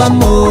mi o ba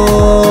mo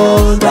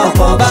do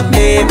ko ba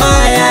me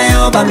maya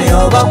yo ba mi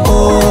o ba mo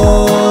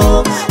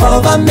o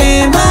ba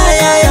me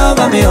maya yo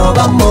ba mi o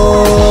ba mo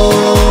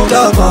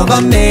do ko ba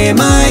me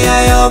maya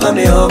yo ba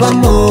mi o ba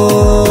mo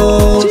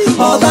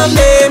Oba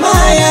me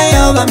maya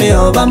yo ba me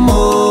oba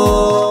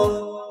mo